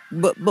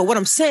 But what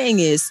I'm saying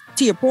is,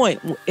 to your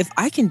point, if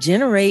I can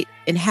generate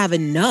and have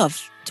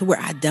enough to where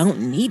I don't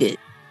need it,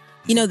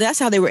 that's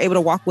how they were able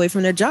to walk away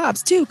from their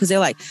jobs too. Because they're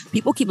like,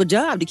 people keep a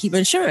job to keep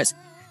insurance.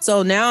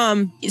 So now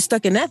I'm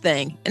stuck in that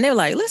thing. And they're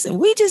like, listen,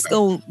 we just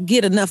gonna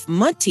get enough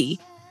money.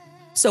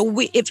 So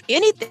if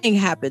anything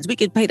happens, we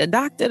can pay the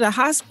doctor, the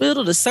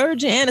hospital, the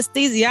surgeon,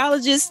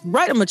 anesthesiologist,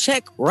 write them a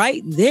check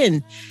right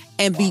then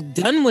and be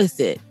done with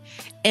it.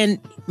 And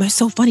it's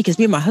so funny because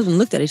me and my husband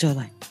looked at each other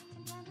like,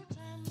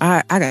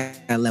 I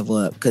gotta level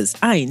up because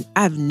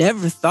I've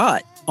never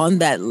thought on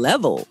that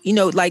level,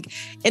 and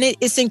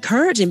it's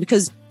encouraging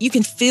because you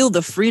can feel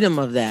the freedom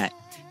of that.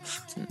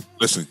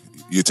 Listen,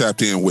 you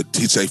tapped in with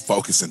DJ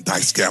Focus and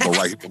Dice Gamble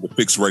right here on the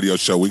Fix Radio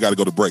Show. We got to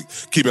go to break.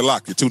 Keep it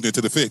locked. You're tuned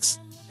into The Fix.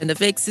 And The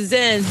Fix is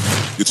in.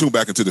 You're tuned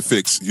back into The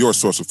Fix, your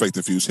source of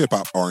faith-infused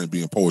hip-hop,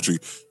 R&B, and poetry,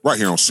 right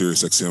here on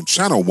Sirius XM,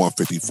 channel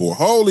 154,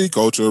 Holy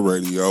Culture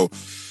Radio.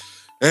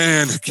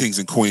 And Kings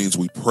and Queens,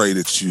 we pray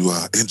that you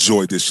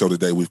enjoyed this show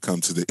today. We've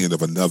come to the end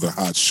of another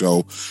hot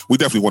show. We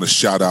definitely want to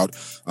shout out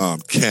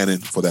Canon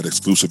for that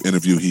exclusive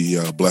interview he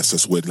blessed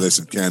us with.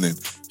 Listen, Canon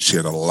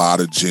shared a lot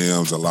of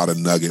gems, a lot of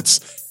nuggets.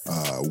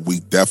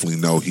 We definitely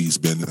know he's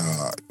been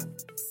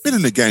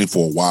in the game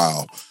for a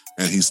while,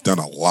 and he's done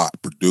a lot.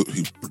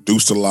 He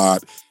produced a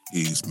lot.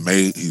 He's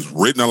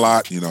written a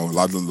lot. A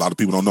lot of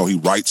people don't know he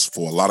writes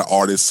for a lot of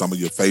artists. Some of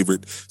your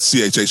favorite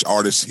CHH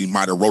artists, he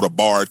might have wrote a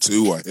bar or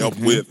two or helped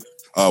with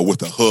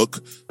a hook.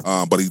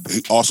 But he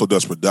also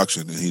does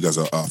production, and he does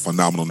a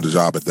phenomenal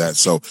job at that.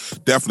 So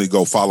definitely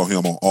go follow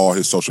him on all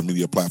his social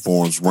media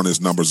platforms. Run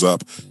his numbers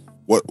up.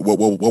 What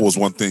was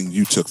one thing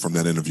you took from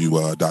that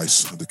interview,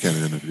 Dice, the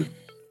Canon interview?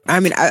 I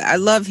mean, I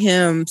love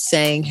him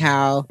saying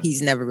how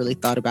he's never really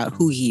thought about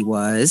who he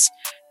was,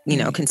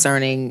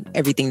 concerning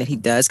everything that he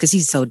does, because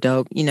he's so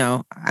dope.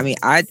 I mean,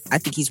 I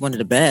think he's one of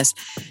the best,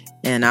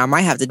 and I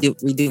might have to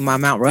redo my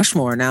Mount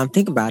Rushmore now. I'm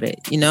thinking about it,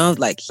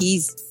 like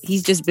he's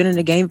just been in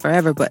the game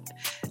forever, but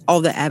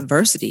all the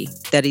adversity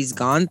that he's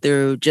gone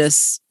through,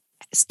 just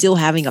still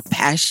having a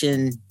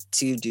passion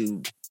to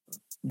do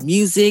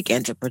music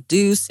and to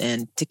produce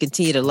and to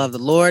continue to love the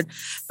Lord.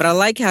 But I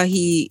like how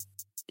he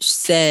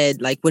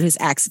said, like, with his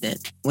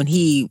accident, when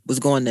he was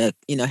going to,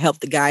 help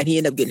the guy, and he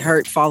ended up getting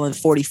hurt, falling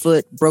 40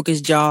 foot, broke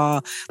his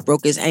jaw,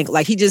 broke his ankle.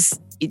 Like, he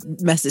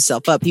messed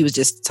himself up. He was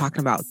just talking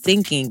about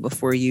thinking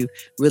before you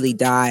really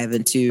dive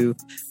into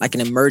like an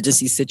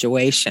emergency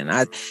situation.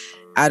 I've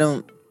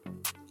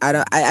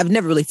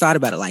never really thought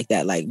about it like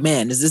that. Like,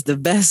 man, is this the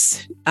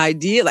best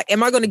idea? Like,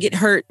 am I going to get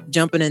hurt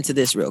jumping into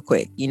this real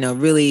quick?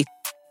 Really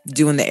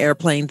doing the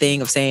airplane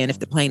thing of saying if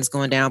the plane is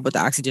going down, put the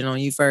oxygen on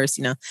you first,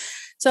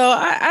 So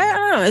I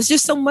don't know. It's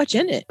just so much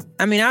in it.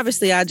 I mean,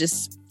 obviously, I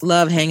just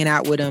love hanging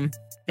out with him,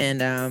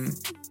 and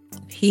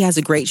he has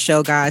a great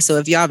show, guys. So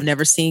if y'all have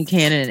never seen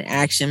Canon in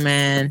action,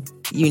 man,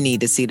 you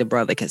need to see the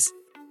brother because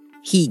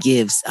he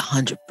gives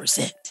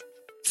 100%,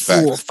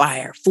 full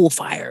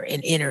fire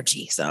and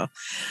energy. So,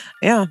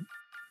 yeah,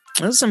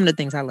 those are some of the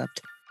things I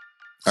loved.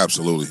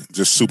 Absolutely,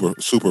 just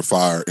super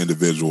fire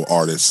individual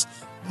artist.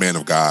 Man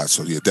of God.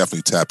 So yeah,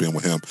 definitely tap in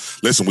with him.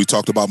 Listen, we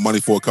talked about money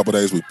for a couple of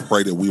days. We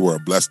pray that we were a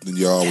blessing in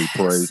y'all. Yes.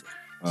 We pray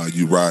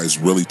you guys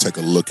really take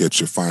a look at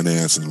your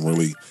finance and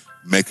really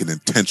make an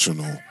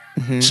intentional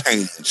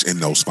change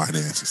in those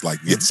finances. Like,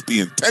 yes, be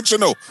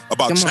intentional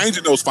about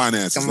changing those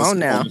finances. Come on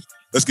now.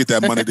 Let's get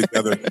that money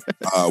together.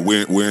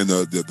 We're in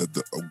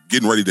the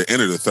getting ready to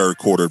enter the third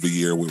quarter of the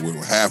year. We're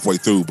halfway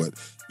through, but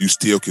you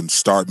still can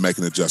start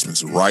making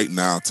adjustments right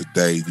now.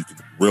 Today, you can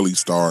really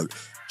start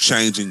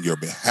changing your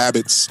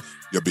habits,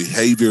 your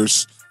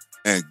behaviors,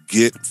 and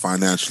get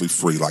financially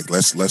free. Like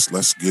let's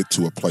get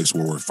to a place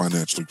where we're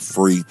financially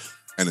free,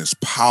 and there's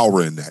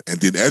power in that. And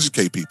then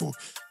educate people.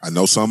 I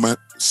know some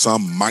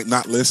might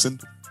not listen,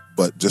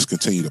 but just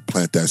continue to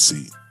plant that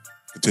seed.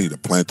 Continue to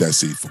plant that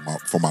seed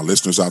for my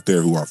listeners out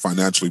there who are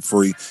financially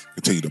free.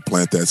 Continue to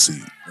plant that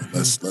seed.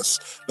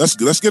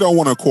 Let's get on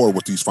one accord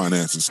with these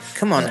finances.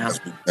 Come on now,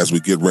 as we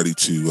get ready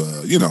to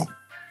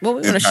well,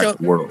 we want to show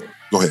the world.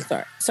 Go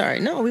ahead. Sorry.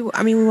 No, we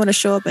want to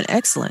show up in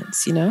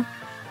excellence, and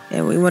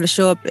we want to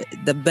show up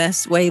the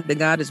best way that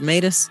God has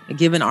made us,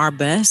 giving our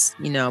best,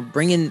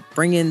 bringing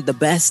the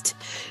best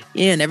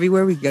in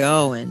everywhere we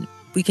go. And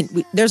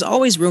there's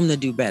always room to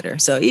do better.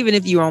 So even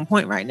if you're on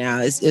point right now,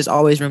 there's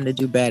always room to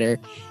do better.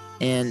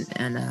 And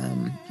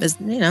there's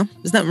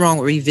nothing wrong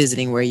with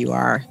revisiting where you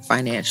are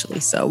financially.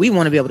 So we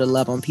want to be able to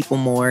love on people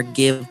more,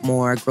 give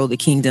more, grow the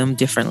kingdom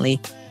differently.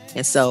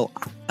 And so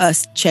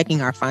us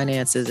checking our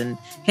finances and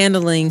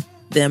handling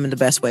them in the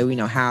best way we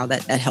know how,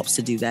 that helps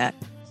to do that.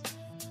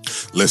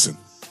 Listen,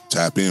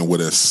 tap in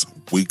with us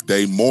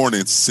weekday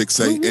morning, 6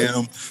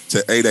 a.m.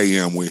 to 8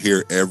 a.m. We're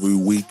here every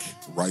week,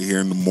 right here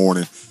in the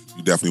morning.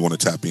 You definitely want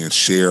to tap in,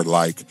 share,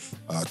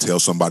 tell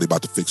somebody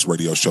about the Fix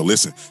Radio Show.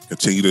 Listen,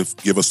 continue to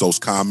give us those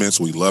comments.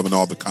 We loving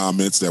all the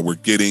comments that we're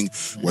getting,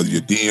 whether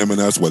you're DMing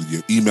us, whether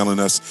you're emailing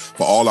us.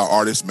 For all our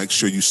artists, make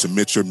sure you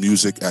submit your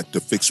music at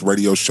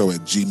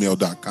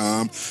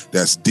thefixradioshow@gmail.com.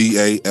 That's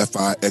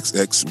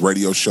DAFIXX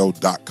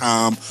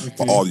radioshow.com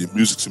for all your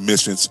music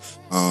submissions.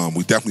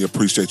 We definitely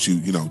appreciate you,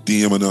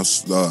 DMing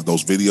us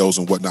those videos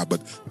and whatnot.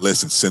 But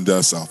listen, send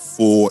us a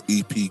full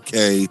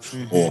EPK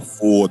or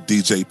full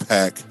DJ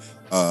pack.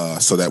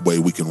 So that way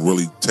we can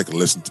really take a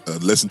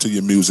listen to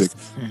your music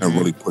and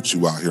really put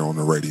you out here on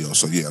the radio.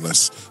 So yeah,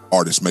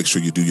 artists, make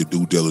sure you do your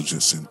due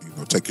diligence and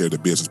take care of the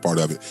business part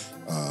of it.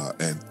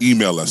 And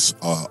email us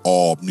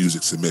all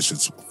music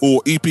submissions,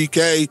 full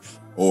EPK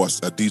or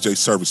a DJ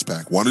service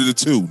pack, one of the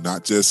two.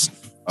 Not just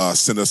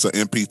send us an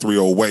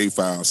MP3 or WAV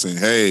file saying,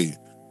 "Hey,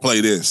 play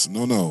this."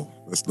 No,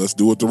 let's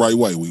do it the right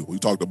way. We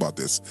talked about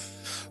this.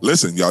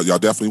 Listen, y'all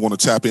definitely want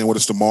to tap in with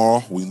us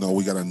tomorrow. We know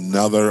we got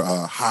another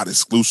hot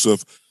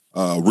exclusive.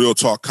 Real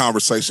talk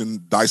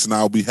conversation Dice and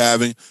I will be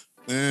having.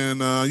 And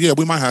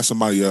we might have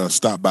somebody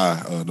stop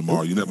by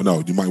tomorrow. You never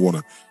know. You might want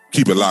to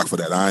keep it locked for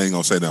that. I ain't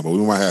gonna say that, but we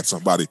might have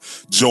somebody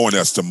join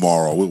us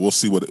tomorrow. We'll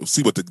see what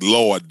the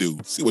Lord do.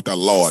 See what the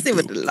Lord do.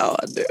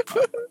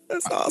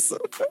 That's awesome.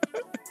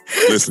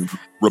 Listen,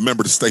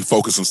 remember to stay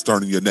focused on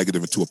turning your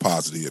negative into a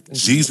positive.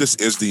 Jesus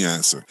is the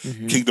answer.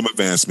 Kingdom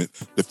advancement.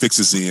 The fix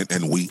is in,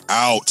 and we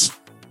out.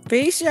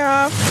 Peace,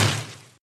 y'all.